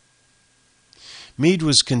indeed. Meade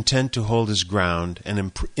was content to hold his ground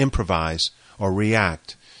and improvise or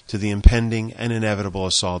react to the impending and inevitable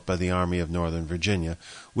assault by the Army of Northern Virginia,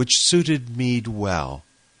 which suited Meade well.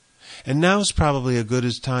 And now is probably as good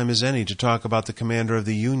a time as any to talk about the commander of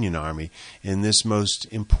the Union Army in this most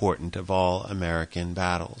important of all American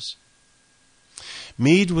battles.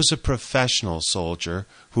 Meade was a professional soldier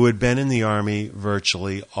who had been in the Army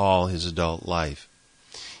virtually all his adult life.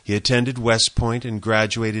 He attended West Point and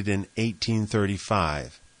graduated in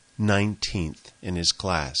 1835, 19th in his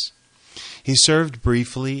class. He served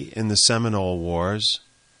briefly in the Seminole Wars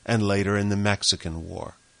and later in the Mexican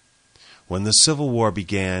War. When the Civil War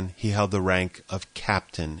began, he held the rank of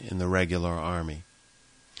captain in the regular army.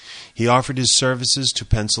 He offered his services to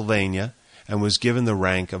Pennsylvania and was given the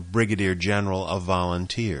rank of Brigadier General of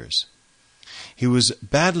Volunteers. He was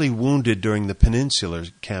badly wounded during the Peninsular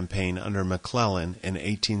Campaign under McClellan in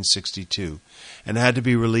 1862 and had to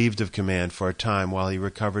be relieved of command for a time while he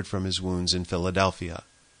recovered from his wounds in Philadelphia.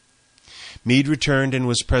 Meade returned and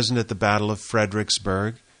was present at the Battle of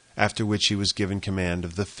Fredericksburg, after which he was given command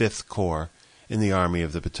of the 5th Corps in the Army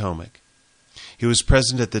of the Potomac. He was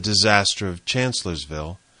present at the disaster of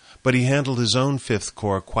Chancellorsville, but he handled his own 5th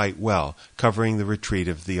Corps quite well, covering the retreat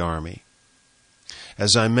of the army.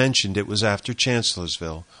 As I mentioned, it was after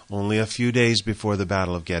Chancellorsville, only a few days before the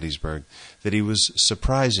Battle of Gettysburg, that he was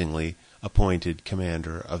surprisingly appointed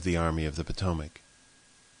commander of the Army of the Potomac.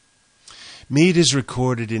 Meade is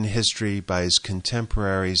recorded in history by his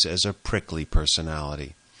contemporaries as a prickly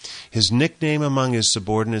personality. His nickname among his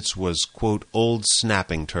subordinates was, quote, Old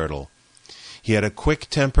Snapping Turtle. He had a quick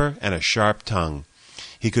temper and a sharp tongue.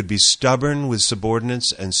 He could be stubborn with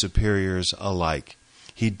subordinates and superiors alike.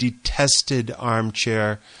 He detested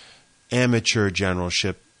armchair, amateur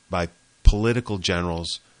generalship by political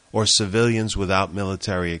generals or civilians without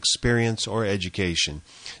military experience or education,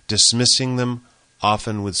 dismissing them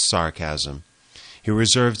often with sarcasm. He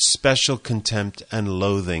reserved special contempt and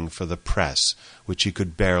loathing for the press, which he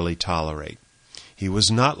could barely tolerate. He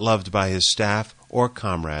was not loved by his staff or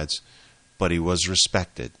comrades, but he was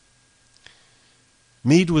respected.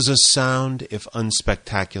 Meade was a sound, if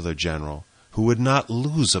unspectacular, general who would not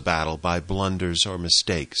lose a battle by blunders or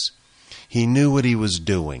mistakes. He knew what he was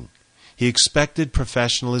doing. He expected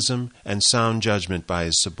professionalism and sound judgment by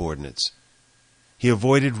his subordinates. He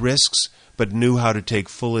avoided risks, but knew how to take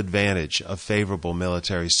full advantage of favorable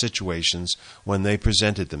military situations when they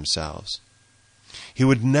presented themselves. He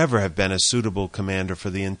would never have been a suitable commander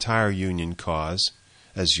for the entire Union cause,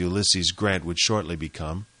 as Ulysses Grant would shortly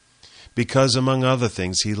become, because, among other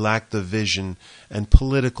things, he lacked the vision and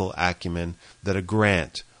political acumen that a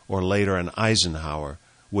Grant, or later an Eisenhower,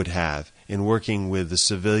 would have in working with the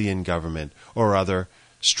civilian government or other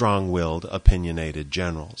strong-willed, opinionated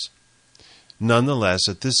generals. Nonetheless,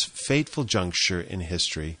 at this fateful juncture in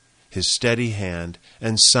history, his steady hand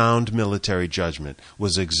and sound military judgment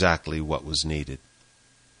was exactly what was needed.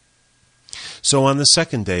 So on the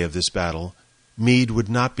second day of this battle, Meade would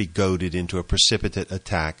not be goaded into a precipitate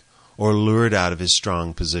attack or lured out of his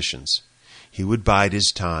strong positions. He would bide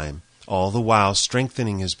his time, all the while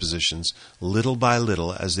strengthening his positions little by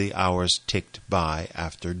little as the hours ticked by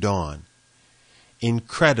after dawn.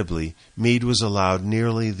 Incredibly, Meade was allowed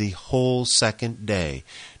nearly the whole second day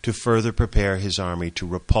to further prepare his army to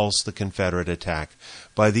repulse the Confederate attack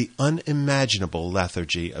by the unimaginable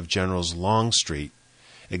lethargy of Generals Longstreet,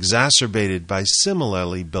 exacerbated by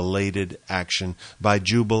similarly belated action by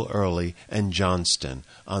Jubal Early and Johnston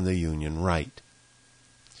on the Union right.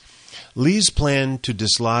 Lee's plan to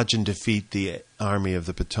dislodge and defeat the Army of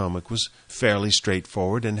the Potomac was fairly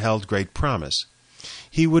straightforward and held great promise.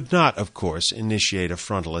 He would not, of course, initiate a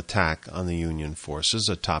frontal attack on the Union forces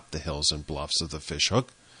atop the hills and bluffs of the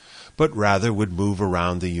Fishhook, but rather would move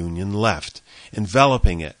around the Union left,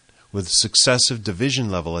 enveloping it with successive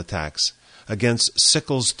division-level attacks against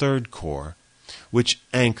Sickles' Third Corps, which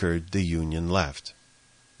anchored the Union left.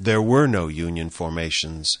 There were no Union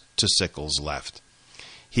formations to Sickles' left.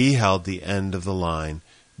 He held the end of the line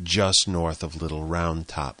just north of Little Round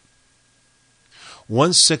Top.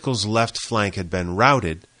 Once Sickles' left flank had been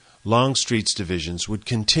routed, Longstreet's divisions would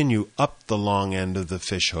continue up the long end of the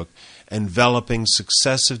Fishhook, enveloping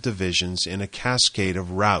successive divisions in a cascade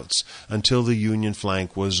of routes until the Union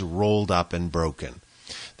flank was rolled up and broken.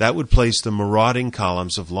 That would place the marauding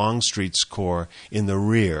columns of Longstreet's corps in the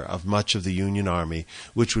rear of much of the Union Army,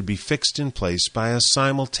 which would be fixed in place by a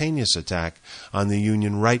simultaneous attack on the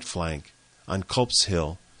Union right flank, on Culp's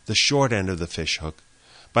Hill, the short end of the Fishhook,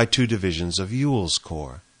 by two divisions of Ewell's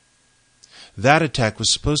corps. That attack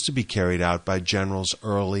was supposed to be carried out by Generals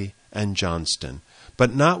Early and Johnston,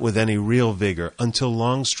 but not with any real vigor until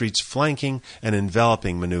Longstreet's flanking and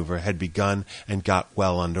enveloping maneuver had begun and got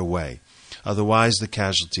well underway. Otherwise, the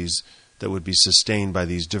casualties that would be sustained by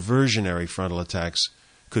these diversionary frontal attacks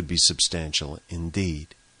could be substantial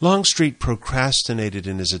indeed. Longstreet procrastinated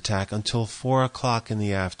in his attack until 4 o'clock in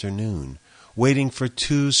the afternoon, waiting for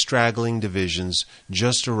two straggling divisions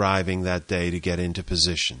just arriving that day to get into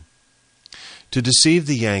position. To deceive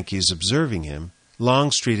the Yankees observing him,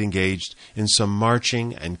 Longstreet engaged in some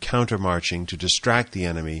marching and counter-marching to distract the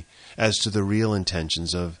enemy as to the real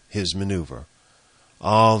intentions of his maneuver.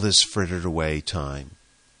 All this frittered away time.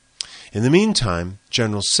 In the meantime,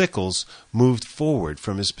 General Sickles moved forward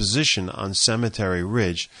from his position on Cemetery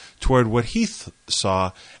Ridge toward what he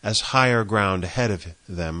saw as higher ground ahead of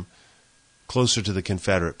them, closer to the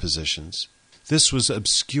Confederate positions. This was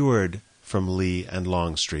obscured from Lee and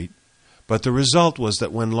Longstreet, but the result was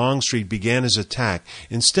that when Longstreet began his attack,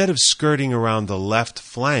 instead of skirting around the left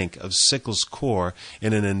flank of Sickles' corps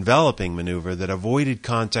in an enveloping maneuver that avoided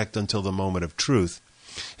contact until the moment of truth,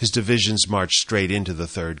 his divisions marched straight into the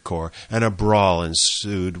Third Corps, and a brawl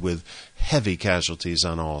ensued with heavy casualties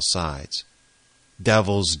on all sides.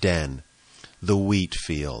 Devil's Den, the wheat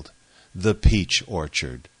field, the peach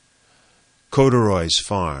orchard, Corduroy's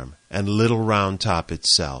farm, and Little Round Top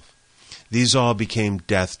itself. These all became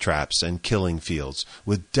death traps and killing fields,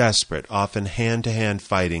 with desperate, often hand-to-hand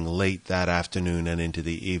fighting late that afternoon and into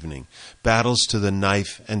the evening, battles to the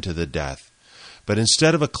knife and to the death. But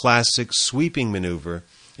instead of a classic sweeping maneuver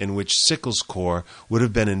in which Sickles' corps would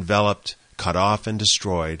have been enveloped, cut off, and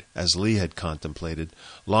destroyed, as Lee had contemplated,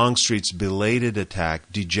 Longstreet's belated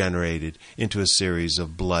attack degenerated into a series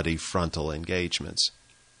of bloody frontal engagements.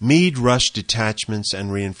 Meade rushed detachments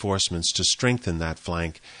and reinforcements to strengthen that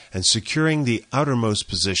flank, and securing the outermost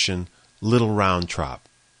position, Little Round Top,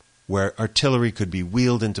 where artillery could be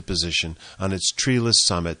wheeled into position on its treeless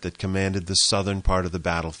summit that commanded the southern part of the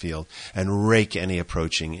battlefield and rake any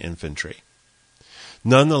approaching infantry.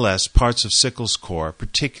 Nonetheless, parts of Sickles' corps,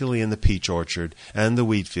 particularly in the peach orchard and the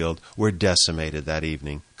wheat field, were decimated that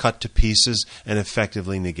evening, cut to pieces, and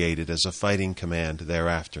effectively negated as a fighting command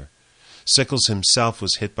thereafter. Sickles himself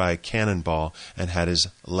was hit by a cannonball and had his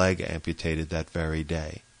leg amputated that very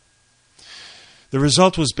day. The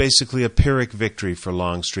result was basically a Pyrrhic victory for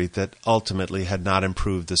Longstreet that ultimately had not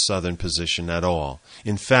improved the southern position at all.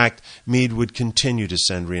 In fact, Meade would continue to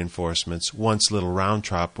send reinforcements once Little Round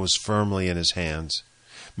Top was firmly in his hands,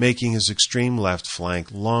 making his extreme left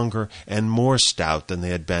flank longer and more stout than they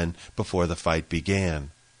had been before the fight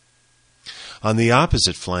began. On the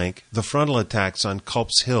opposite flank, the frontal attacks on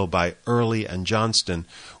Culp's Hill by Early and Johnston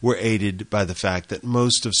were aided by the fact that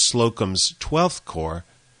most of Slocum's 12th Corps,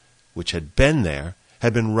 which had been there,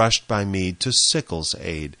 had been rushed by Meade to Sickles'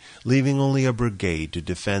 aid, leaving only a brigade to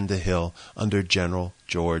defend the hill under General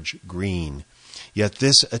George Greene. Yet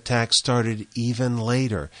this attack started even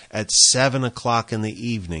later, at 7 o'clock in the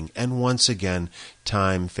evening, and once again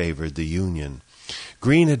time favored the Union.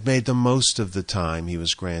 Greene had made the most of the time he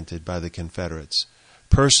was granted by the Confederates,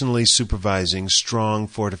 personally supervising strong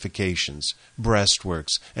fortifications,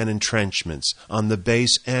 breastworks, and entrenchments on the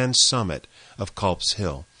base and summit of Culp's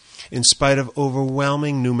Hill. In spite of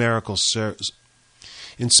overwhelming numerical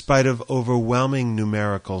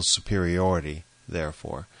superiority,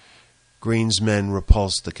 therefore, Greene's men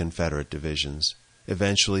repulsed the Confederate divisions,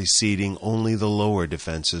 eventually ceding only the lower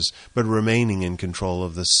defenses, but remaining in control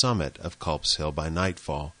of the summit of Culp's Hill by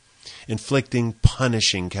nightfall, inflicting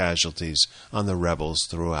punishing casualties on the rebels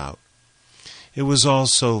throughout. It was all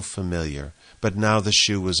so familiar, but now the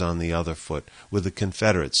shoe was on the other foot, with the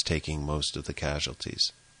Confederates taking most of the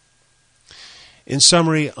casualties. In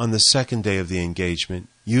summary, on the second day of the engagement,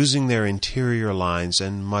 using their interior lines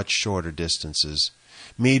and much shorter distances,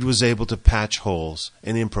 Meade was able to patch holes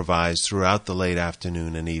and improvise throughout the late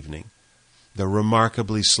afternoon and evening. The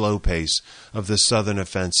remarkably slow pace of the southern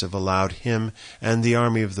offensive allowed him and the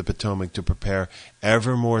Army of the Potomac to prepare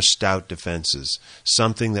ever more stout defenses,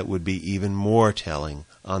 something that would be even more telling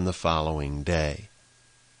on the following day.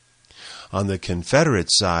 On the Confederate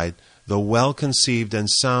side, the well-conceived and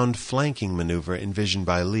sound flanking maneuver envisioned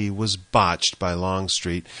by Lee was botched by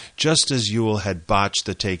Longstreet, just as Ewell had botched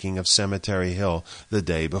the taking of Cemetery Hill the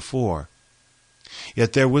day before.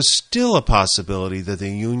 Yet there was still a possibility that the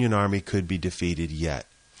Union Army could be defeated yet.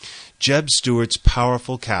 Jeb Stuart's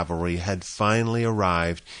powerful cavalry had finally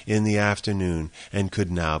arrived in the afternoon and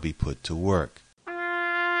could now be put to work.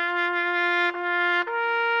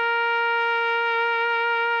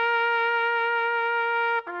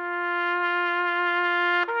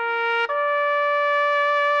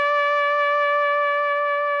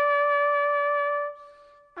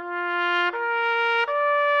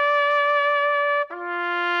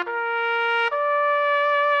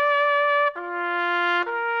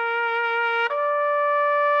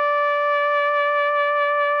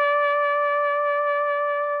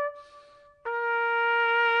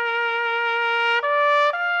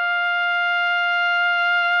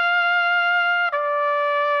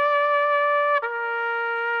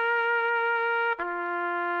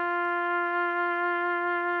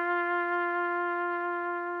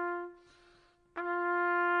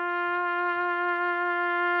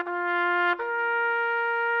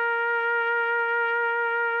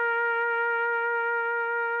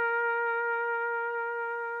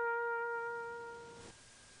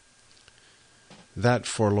 That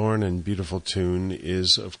forlorn and beautiful tune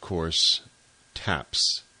is, of course,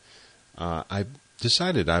 Taps. I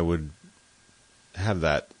decided I would have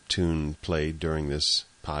that tune played during this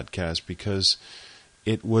podcast because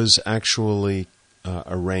it was actually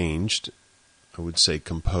arranged, I would say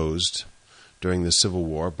composed, during the Civil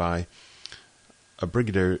War by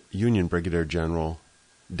a Union Brigadier General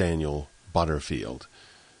Daniel Butterfield.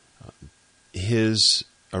 His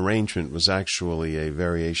arrangement was actually a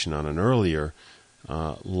variation on an earlier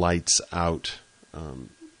Lights Out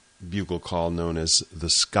bugle call known as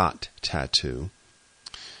the Scott Tattoo.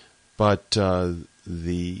 But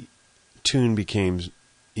the tune became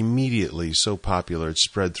immediately so popular it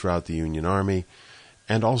spread throughout the Union Army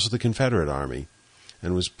and also the Confederate Army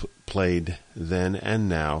and was played then and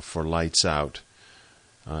now for Lights Out.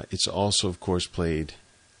 It's also, of course, played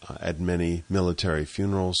at many military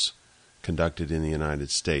funerals conducted in the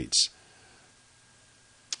United States.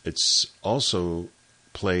 It's also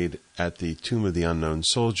played at the Tomb of the Unknown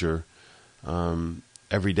Soldier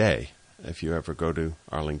every day if you ever go to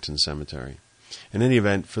Arlington Cemetery. In any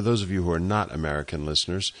event, for those of you who are not American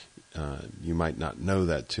listeners, you might not know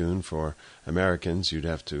that tune. For Americans, you'd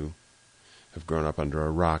have to have grown up under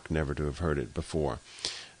a rock never to have heard it before.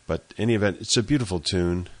 But in any event, it's a beautiful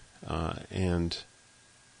tune, and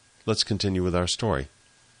let's continue with our story.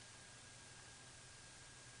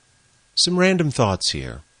 Some random thoughts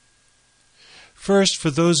here. First, for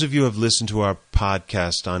those of you who have listened to our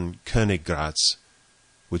podcast on Königgrätz,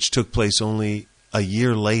 which took place only a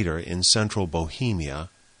year later in central Bohemia,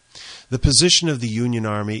 The position of the Union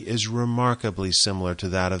Army is remarkably similar to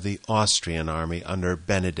that of the Austrian Army under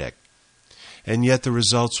Benedict, and yet the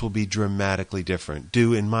results will be dramatically different,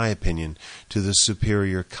 due, in my opinion, to the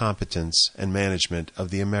superior competence and management of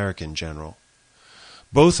the American general.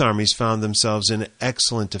 Both armies found themselves in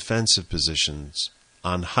excellent defensive positions,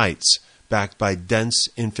 on heights, backed by dense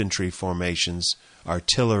infantry formations,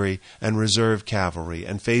 artillery, and reserve cavalry,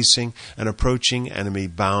 and facing an approaching enemy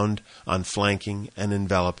bound on flanking and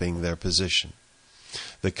enveloping their position.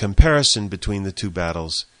 The comparison between the two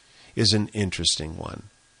battles is an interesting one.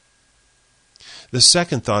 The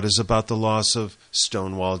second thought is about the loss of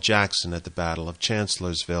Stonewall Jackson at the Battle of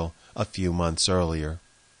Chancellorsville a few months earlier.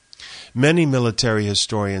 Many military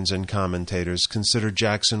historians and commentators consider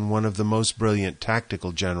Jackson one of the most brilliant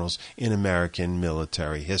tactical generals in American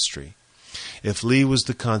military history. If Lee was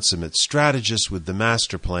the consummate strategist with the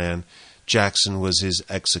master plan, Jackson was his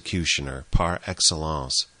executioner par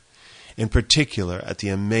excellence. In particular, at the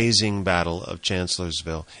amazing Battle of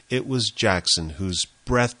Chancellorsville, it was Jackson whose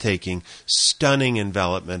breathtaking, stunning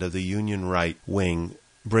envelopment of the Union right wing,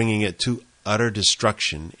 bringing it to utter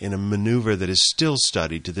destruction in a maneuver that is still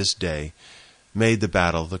studied to this day, made the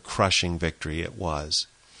battle the crushing victory it was.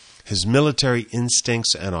 His military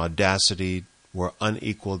instincts and audacity were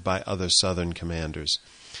unequaled by other Southern commanders.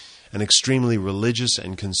 An extremely religious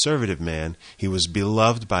and conservative man, he was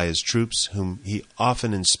beloved by his troops, whom he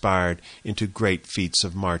often inspired into great feats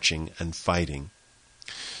of marching and fighting.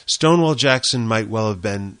 Stonewall Jackson might well have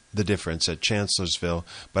been the difference at Chancellorsville,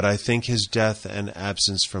 but I think his death and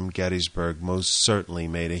absence from Gettysburg most certainly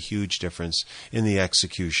made a huge difference in the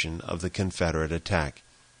execution of the Confederate attack.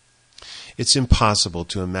 It's impossible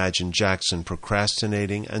to imagine Jackson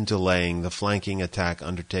procrastinating and delaying the flanking attack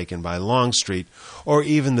undertaken by Longstreet, or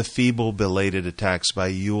even the feeble, belated attacks by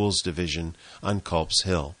Ewell's division on Culp's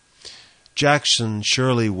Hill. Jackson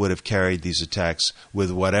surely would have carried these attacks with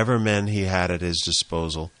whatever men he had at his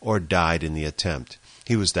disposal, or died in the attempt.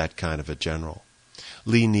 He was that kind of a general.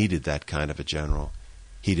 Lee needed that kind of a general.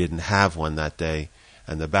 He didn't have one that day,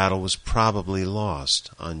 and the battle was probably lost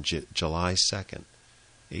on July 2nd.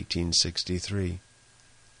 1863.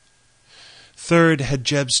 Third, had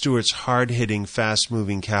Jeb Stuart's hard-hitting,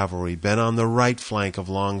 fast-moving cavalry been on the right flank of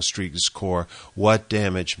Longstreet's corps, what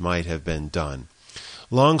damage might have been done?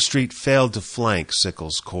 Longstreet failed to flank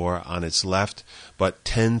Sickles' corps on its left, but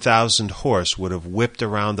 10,000 horse would have whipped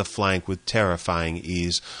around the flank with terrifying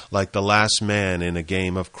ease, like the last man in a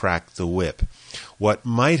game of crack the whip. What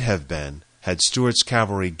might have been, had Stuart's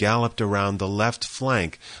cavalry galloped around the left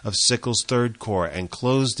flank of Sickles' Third Corps and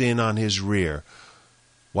closed in on his rear,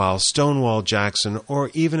 while Stonewall Jackson, or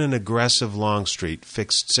even an aggressive Longstreet,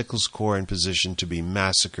 fixed Sickles' Corps in position to be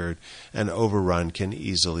massacred and overrun, can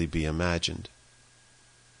easily be imagined.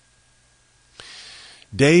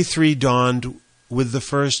 Day 3 dawned with the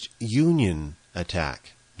first Union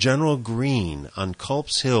attack. General Greene on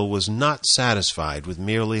Culp's Hill was not satisfied with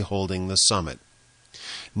merely holding the summit.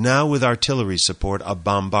 Now, with artillery support, a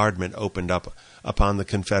bombardment opened up upon the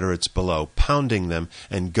Confederates below, pounding them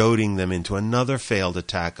and goading them into another failed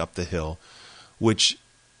attack up the hill, which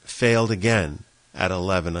failed again at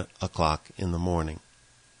 11 o'clock in the morning.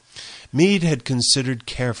 Meade had considered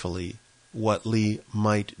carefully what Lee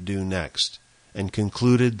might do next, and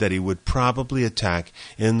concluded that he would probably attack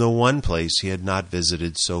in the one place he had not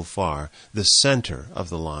visited so far, the center of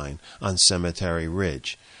the line on Cemetery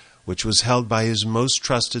Ridge, which was held by his most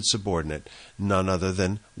trusted subordinate, none other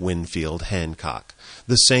than Winfield Hancock,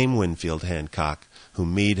 the same Winfield Hancock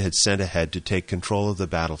whom Meade had sent ahead to take control of the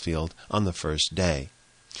battlefield on the first day.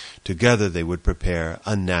 Together they would prepare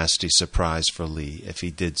a nasty surprise for Lee if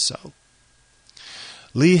he did so.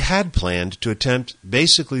 Lee had planned to attempt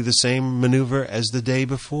basically the same maneuver as the day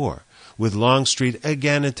before, with Longstreet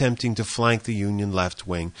again attempting to flank the Union left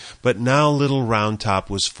wing, but now Little Round Top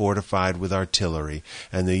was fortified with artillery,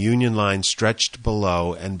 and the Union line stretched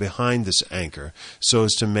below and behind this anchor so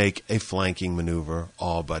as to make a flanking maneuver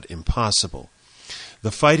all but impossible.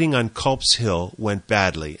 The fighting on Culp's Hill went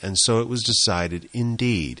badly, and so it was decided,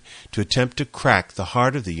 indeed, to attempt to crack the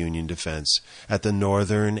heart of the Union defense at the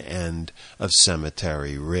northern end of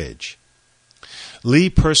Cemetery Ridge. Lee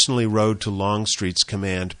personally rode to Longstreet's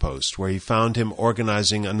command post, where he found him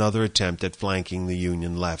organizing another attempt at flanking the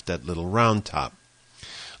Union left at Little Round Top.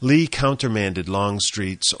 Lee countermanded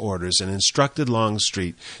Longstreet's orders and instructed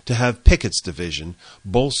Longstreet to have Pickett's division,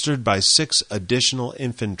 bolstered by 6 additional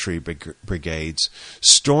infantry brigades,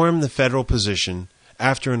 storm the Federal position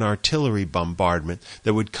after an artillery bombardment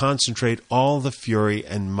that would concentrate all the fury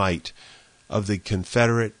and might of the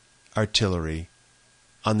Confederate artillery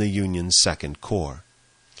on the Union's Second Corps.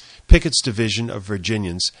 Pickett's division of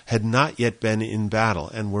Virginians had not yet been in battle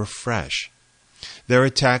and were fresh. Their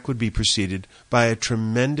attack would be preceded by a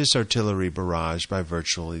tremendous artillery barrage by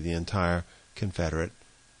virtually the entire Confederate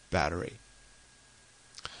battery.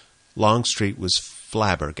 Longstreet was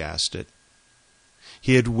flabbergasted.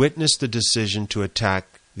 He had witnessed the decision to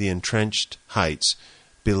attack the entrenched heights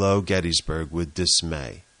below Gettysburg with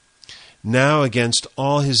dismay. Now, against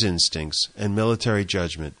all his instincts and military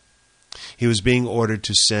judgment, he was being ordered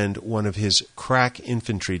to send one of his crack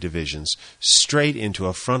infantry divisions straight into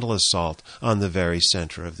a frontal assault on the very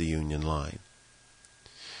center of the Union line.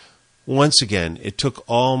 Once again, it took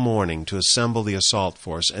all morning to assemble the assault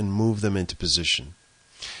force and move them into position.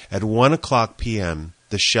 At 1:00 p.m.,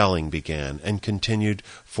 the shelling began and continued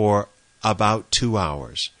for about 2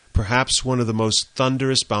 hours, perhaps one of the most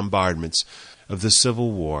thunderous bombardments of the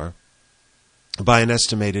Civil War, by an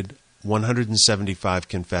estimated 175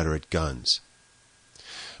 Confederate guns.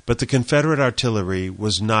 But the Confederate artillery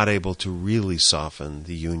was not able to really soften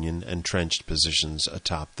the Union entrenched positions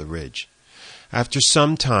atop the ridge. After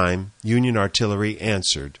some time, Union artillery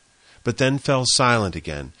answered, but then fell silent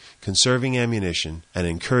again, conserving ammunition and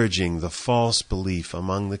encouraging the false belief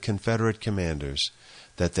among the Confederate commanders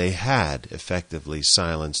that they had effectively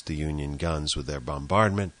silenced the Union guns with their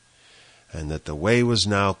bombardment, and that the way was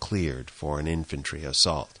now cleared for an infantry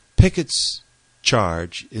assault. Pickett's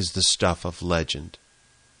charge is the stuff of legend.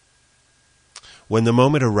 When the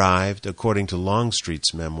moment arrived, according to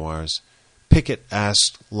Longstreet's memoirs, Pickett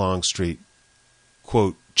asked Longstreet,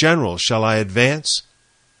 quote, "General, shall I advance?"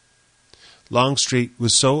 Longstreet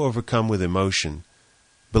was so overcome with emotion,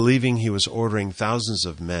 believing he was ordering thousands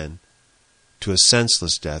of men to a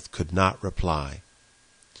senseless death, could not reply.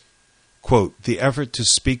 Quote, "The effort to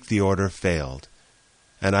speak the order failed,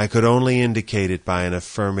 and I could only indicate it by an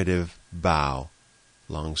affirmative bow,"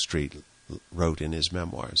 Longstreet wrote in his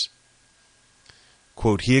memoirs.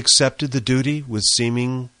 Quote, "He accepted the duty with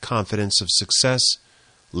seeming confidence of success,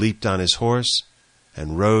 leaped on his horse,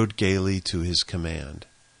 and rode gaily to his command."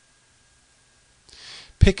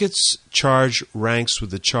 Pickett's charge ranks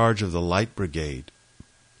with the charge of the Light Brigade,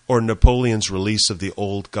 or Napoleon's release of the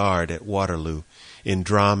Old Guard at Waterloo, in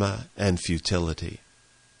drama and futility.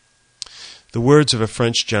 The words of a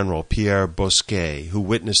French general, Pierre Bosquet, who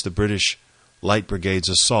witnessed the British Light Brigade's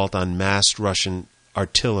assault on massed Russian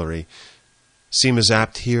artillery, seem as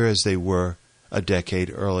apt here as they were a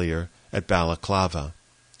decade earlier at Balaclava.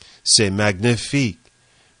 "C'est magnifique,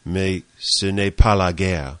 mais ce n'est pas la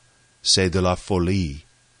guerre, c'est de la folie."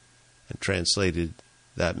 And translated,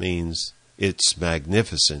 that means, it's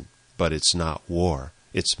magnificent, but it's not war,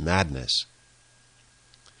 it's madness.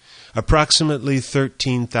 Approximately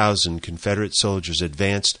 13,000 Confederate soldiers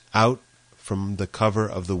advanced out from the cover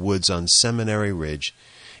of the woods on Seminary Ridge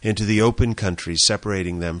into the open country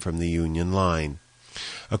separating them from the Union line.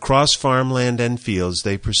 Across farmland and fields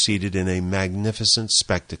they proceeded in a magnificent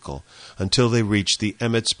spectacle until they reached the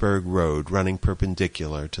Emmitsburg Road running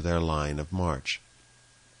perpendicular to their line of march.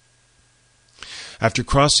 After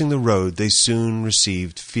crossing the road, they soon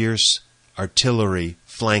received fierce artillery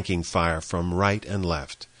flanking fire from right and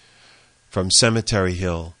left, from Cemetery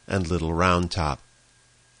Hill and Little Round Top.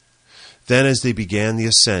 Then, as they began the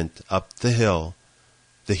ascent up the hill,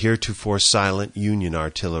 the heretofore silent Union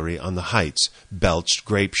artillery on the heights belched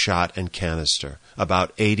grape shot and canister,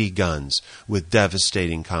 about 80 guns, with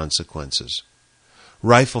devastating consequences.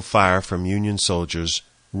 Rifle fire from Union soldiers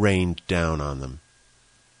rained down on them.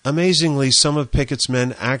 Amazingly, some of Pickett's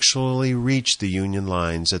men actually reached the Union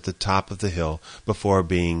lines at the top of the hill before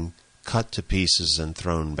being cut to pieces and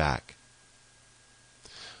thrown back.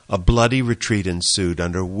 A bloody retreat ensued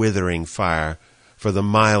under withering fire for the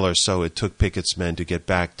mile or so it took Pickett's men to get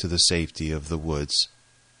back to the safety of the woods.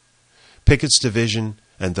 Pickett's division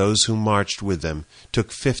and those who marched with them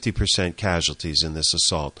took 50% casualties in this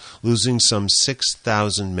assault, losing some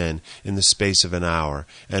 6,000 men in the space of an hour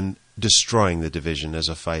and destroying the division as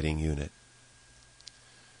a fighting unit.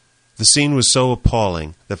 The scene was so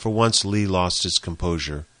appalling that for once Lee lost his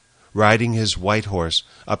composure, riding his white horse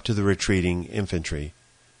up to the retreating infantry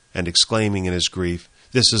and exclaiming in his grief,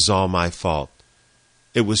 "This is all my fault.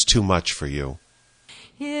 It was too much for you."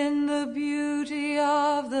 In the beauty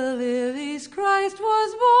of the lilies, Christ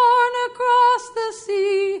was born across the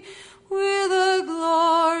sea, with a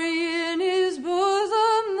glory in his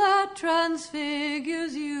bosom that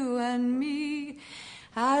transfigures you and me.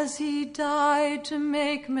 As he died to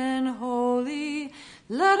make men holy,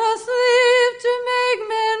 let us live to make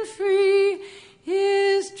men free.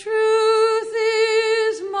 His truth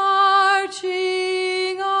is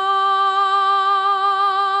marching on.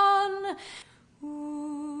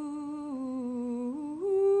 Ooh,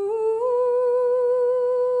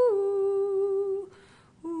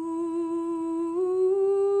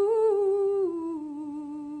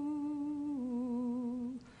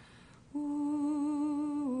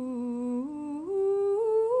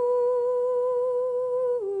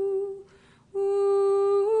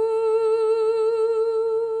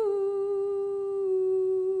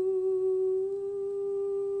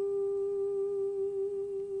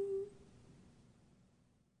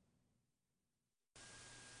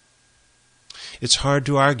 It's hard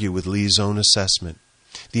to argue with Lee's own assessment.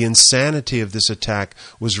 The insanity of this attack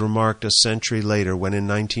was remarked a century later when in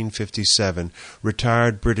 1957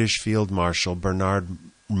 retired British Field Marshal Bernard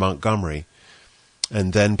Montgomery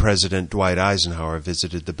and then President Dwight Eisenhower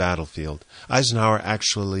visited the battlefield. Eisenhower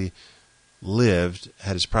actually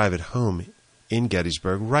had his private home in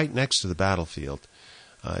Gettysburg right next to the battlefield.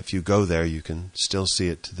 If you go there, you can still see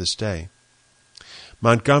it to this day.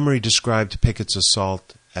 Montgomery described Pickett's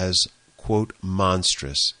assault as, quote,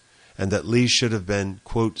 monstrous, and that Lee should have been,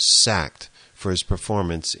 quote, sacked for his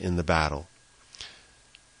performance in the battle.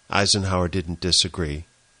 Eisenhower didn't disagree,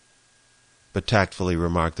 but tactfully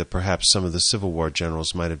remarked that perhaps some of the Civil War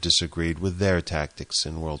generals might have disagreed with their tactics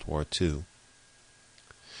in World War II.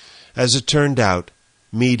 As it turned out,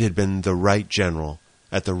 Meade had been the right general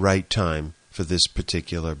at the right time for this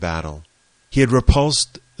particular battle. He had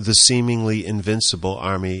repulsed the seemingly invincible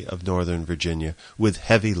Army of Northern Virginia with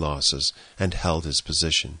heavy losses and held his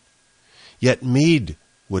position. Yet Meade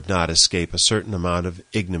would not escape a certain amount of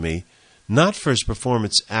ignominy, not for his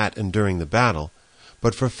performance at and during the battle,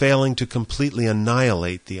 but for failing to completely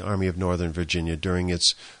annihilate the Army of Northern Virginia during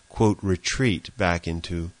its, quote, retreat back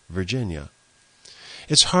into Virginia.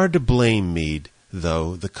 It's hard to blame Meade,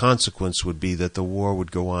 though the consequence would be that the war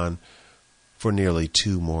would go on for nearly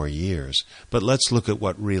 2 more years. But let's look at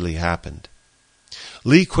what really happened.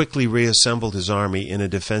 Lee quickly reassembled his army in a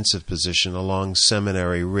defensive position along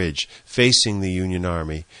Seminary Ridge, facing the Union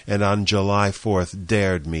Army, and on July 4th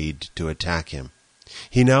dared Meade to attack him.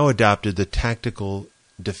 He now adopted the tactical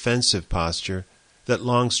defensive posture that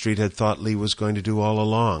Longstreet had thought Lee was going to do all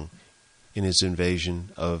along in his invasion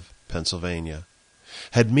of Pennsylvania.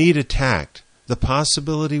 Had Meade attacked, the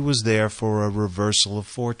possibility was there for a reversal of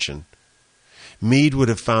fortune. Meade would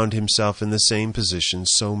have found himself in the same position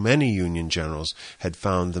so many Union generals had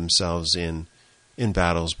found themselves in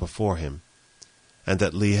battles before him, and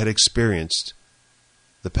that Lee had experienced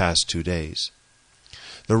the past 2 days.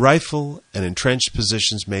 The rifle and entrenched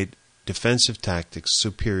positions made defensive tactics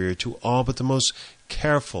superior to all but the most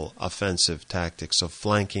careful offensive tactics of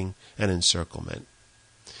flanking and encirclement.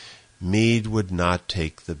 Meade would not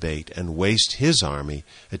take the bait and waste his army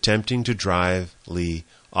attempting to drive Lee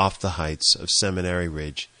off the heights of Seminary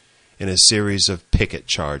Ridge in a series of picket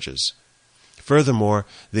charges. Furthermore,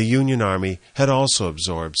 the Union Army had also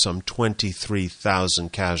absorbed some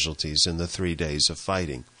 23,000 casualties in the 3 days of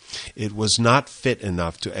fighting. It was not fit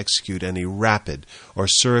enough to execute any rapid or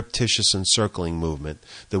surreptitious encircling movement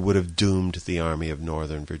that would have doomed the Army of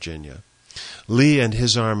Northern Virginia. Lee and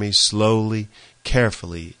his army slowly,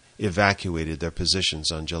 carefully evacuated their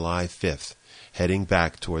positions on July 5th, heading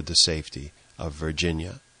back toward the safety of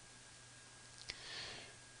Virginia.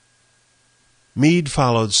 Meade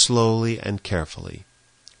followed slowly and carefully.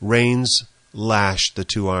 Rains lashed the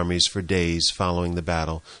two armies for days following the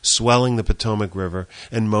battle, swelling the Potomac River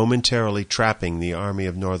and momentarily trapping the Army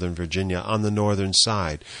of Northern Virginia on the northern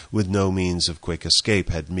side with no means of quick escape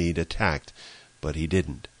had Meade attacked, but he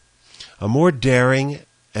didn't. A more daring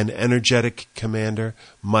and energetic commander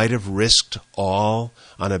might have risked all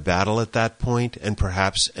on a battle at that point and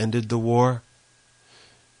perhaps ended the war.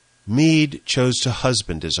 Meade chose to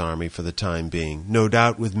husband his army for the time being, no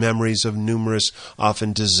doubt with memories of numerous,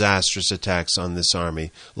 often disastrous attacks on this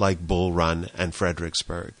army, like Bull Run and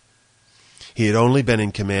Fredericksburg. He had only been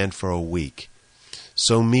in command for a week,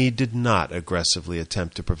 so Meade did not aggressively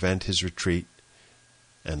attempt to prevent his retreat,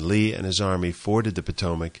 and Lee and his army forded the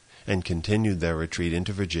Potomac and continued their retreat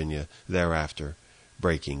into Virginia, thereafter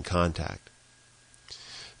breaking contact.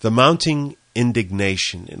 The mounting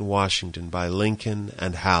indignation in Washington by Lincoln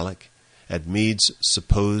and Halleck at Meade's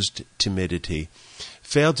supposed timidity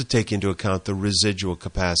failed to take into account the residual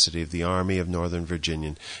capacity of the Army of Northern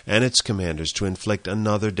Virginia and its commanders to inflict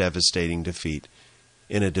another devastating defeat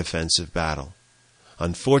in a defensive battle.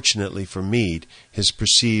 Unfortunately for Meade, his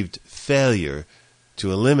perceived failure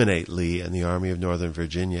to eliminate Lee and the Army of Northern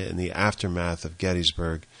Virginia in the aftermath of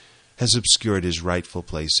Gettysburg has obscured his rightful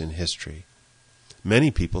place in history.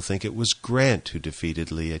 Many people think it was Grant who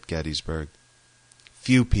defeated Lee at Gettysburg.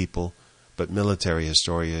 Few people, but military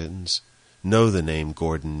historians, know the name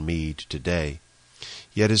Gordon Meade today.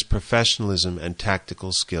 Yet his professionalism and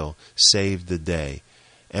tactical skill saved the day,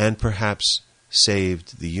 and perhaps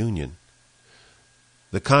saved the Union.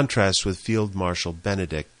 The contrast with Field Marshal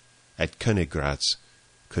Benedict at Königgrätz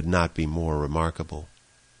could not be more remarkable.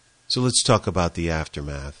 So let's talk about the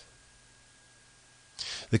aftermath.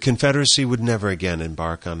 The Confederacy would never again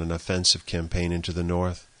embark on an offensive campaign into the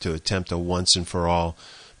North to attempt a once-and-for-all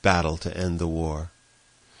battle to end the war.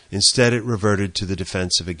 Instead, it reverted to the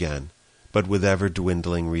defensive again, but with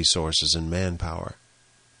ever-dwindling resources and manpower.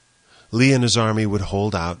 Lee and his army would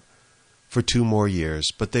hold out for 2 more years,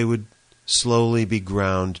 but they would slowly be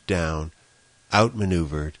ground down,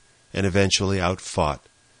 outmaneuvered, and eventually outfought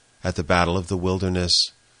at the Battle of the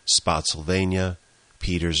Wilderness, Spotsylvania,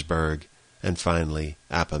 Petersburg, and finally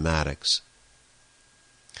Appomattox.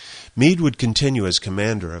 Meade would continue as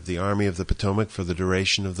commander of the Army of the Potomac for the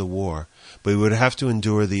duration of the war, but he would have to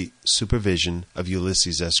endure the supervision of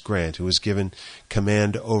Ulysses S. Grant, who was given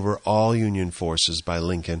command over all Union forces by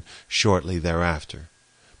Lincoln shortly thereafter,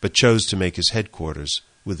 but chose to make his headquarters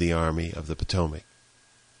with the Army of the Potomac.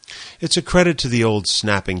 It's a credit to the old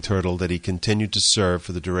snapping turtle that he continued to serve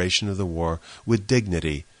for the duration of the war with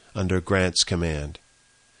dignity under Grant's command.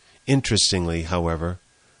 Interestingly, however,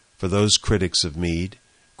 for those critics of Meade,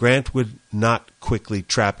 Grant would not quickly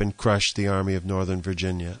trap and crush the Army of Northern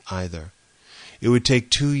Virginia either. It would take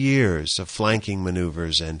 2 years of flanking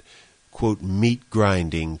maneuvers and, quote,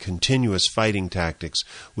 meat-grinding, continuous fighting tactics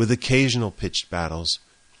with occasional pitched battles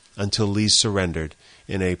until Lee surrendered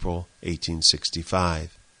in April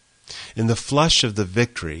 1865. In the flush of the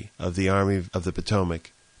victory of the Army of the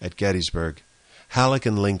Potomac at Gettysburg, Halleck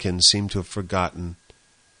and Lincoln seemed to have forgotten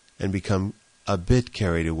and become a bit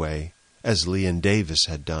carried away, as Lee and Davis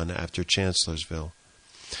had done after Chancellorsville.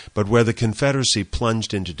 But where the Confederacy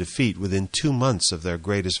plunged into defeat within 2 months of their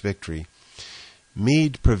greatest victory,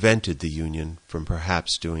 Meade prevented the Union from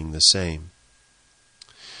perhaps doing the same.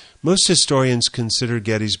 Most historians consider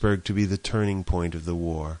Gettysburg to be the turning point of the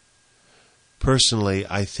war. Personally,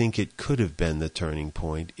 I think it could have been the turning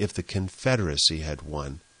point if the Confederacy had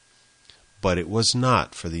won, but it was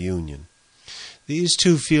not for the Union. These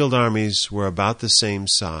 2 field armies were about the same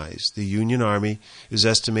size. The Union Army is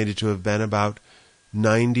estimated to have been about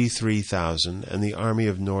 93,000 and the Army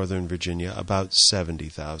of Northern Virginia about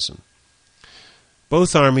 70,000.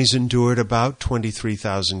 Both armies endured about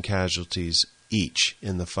 23,000 casualties each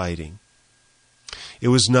in the fighting. It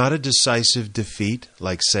was not a decisive defeat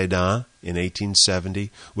like Sedan in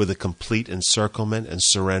 1870 with a complete encirclement and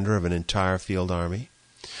surrender of an entire field army,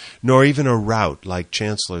 nor even a rout like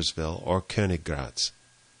Chancellorsville or Königgrätz.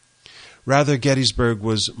 Rather, Gettysburg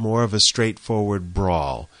was more of a straightforward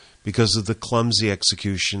brawl because of the clumsy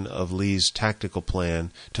execution of Lee's tactical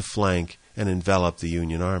plan to flank and envelop the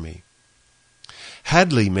Union Army.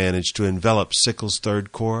 Had Lee managed to envelop Sickles'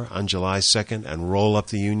 Third Corps on July 2nd and roll up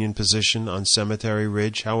the Union position on Cemetery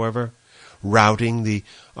Ridge, however, routing the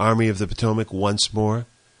Army of the Potomac once more,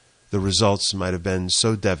 the results might have been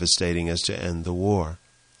so devastating as to end the war.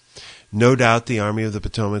 No doubt the Army of the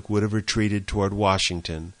Potomac would have retreated toward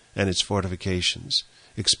Washington and its fortifications,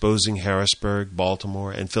 exposing Harrisburg,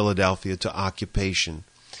 Baltimore, and Philadelphia to occupation.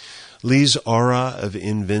 Lee's aura of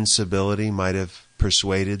invincibility might have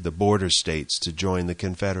persuaded the border states to join the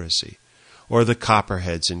Confederacy, or the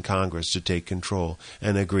Copperheads in Congress to take control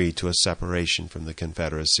and agree to a separation from the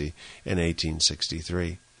Confederacy in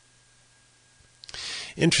 1863.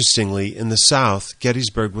 Interestingly, in the South,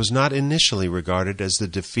 Gettysburg was not initially regarded as the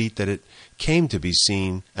defeat that it came to be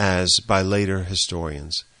seen as by later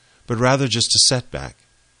historians, but rather just a setback.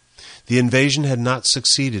 The invasion had not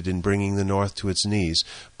succeeded in bringing the North to its knees,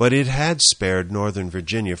 but it had spared Northern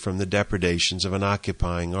Virginia from the depredations of an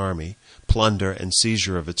occupying army, plunder and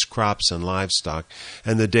seizure of its crops and livestock,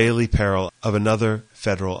 and the daily peril of another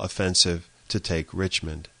federal offensive to take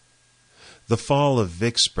Richmond. The fall of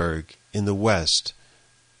Vicksburg in the West,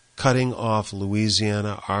 cutting off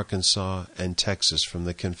Louisiana, Arkansas, and Texas from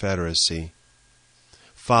the Confederacy,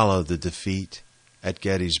 followed the defeat at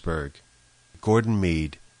Gettysburg. Gordon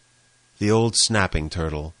Meade, the old snapping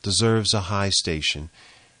turtle, deserves a high station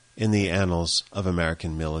in the annals of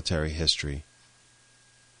American military history.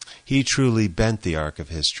 He truly bent the arc of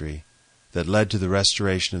history that led to the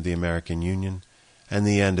restoration of the American Union and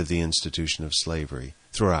the end of the institution of slavery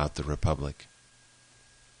throughout the Republic.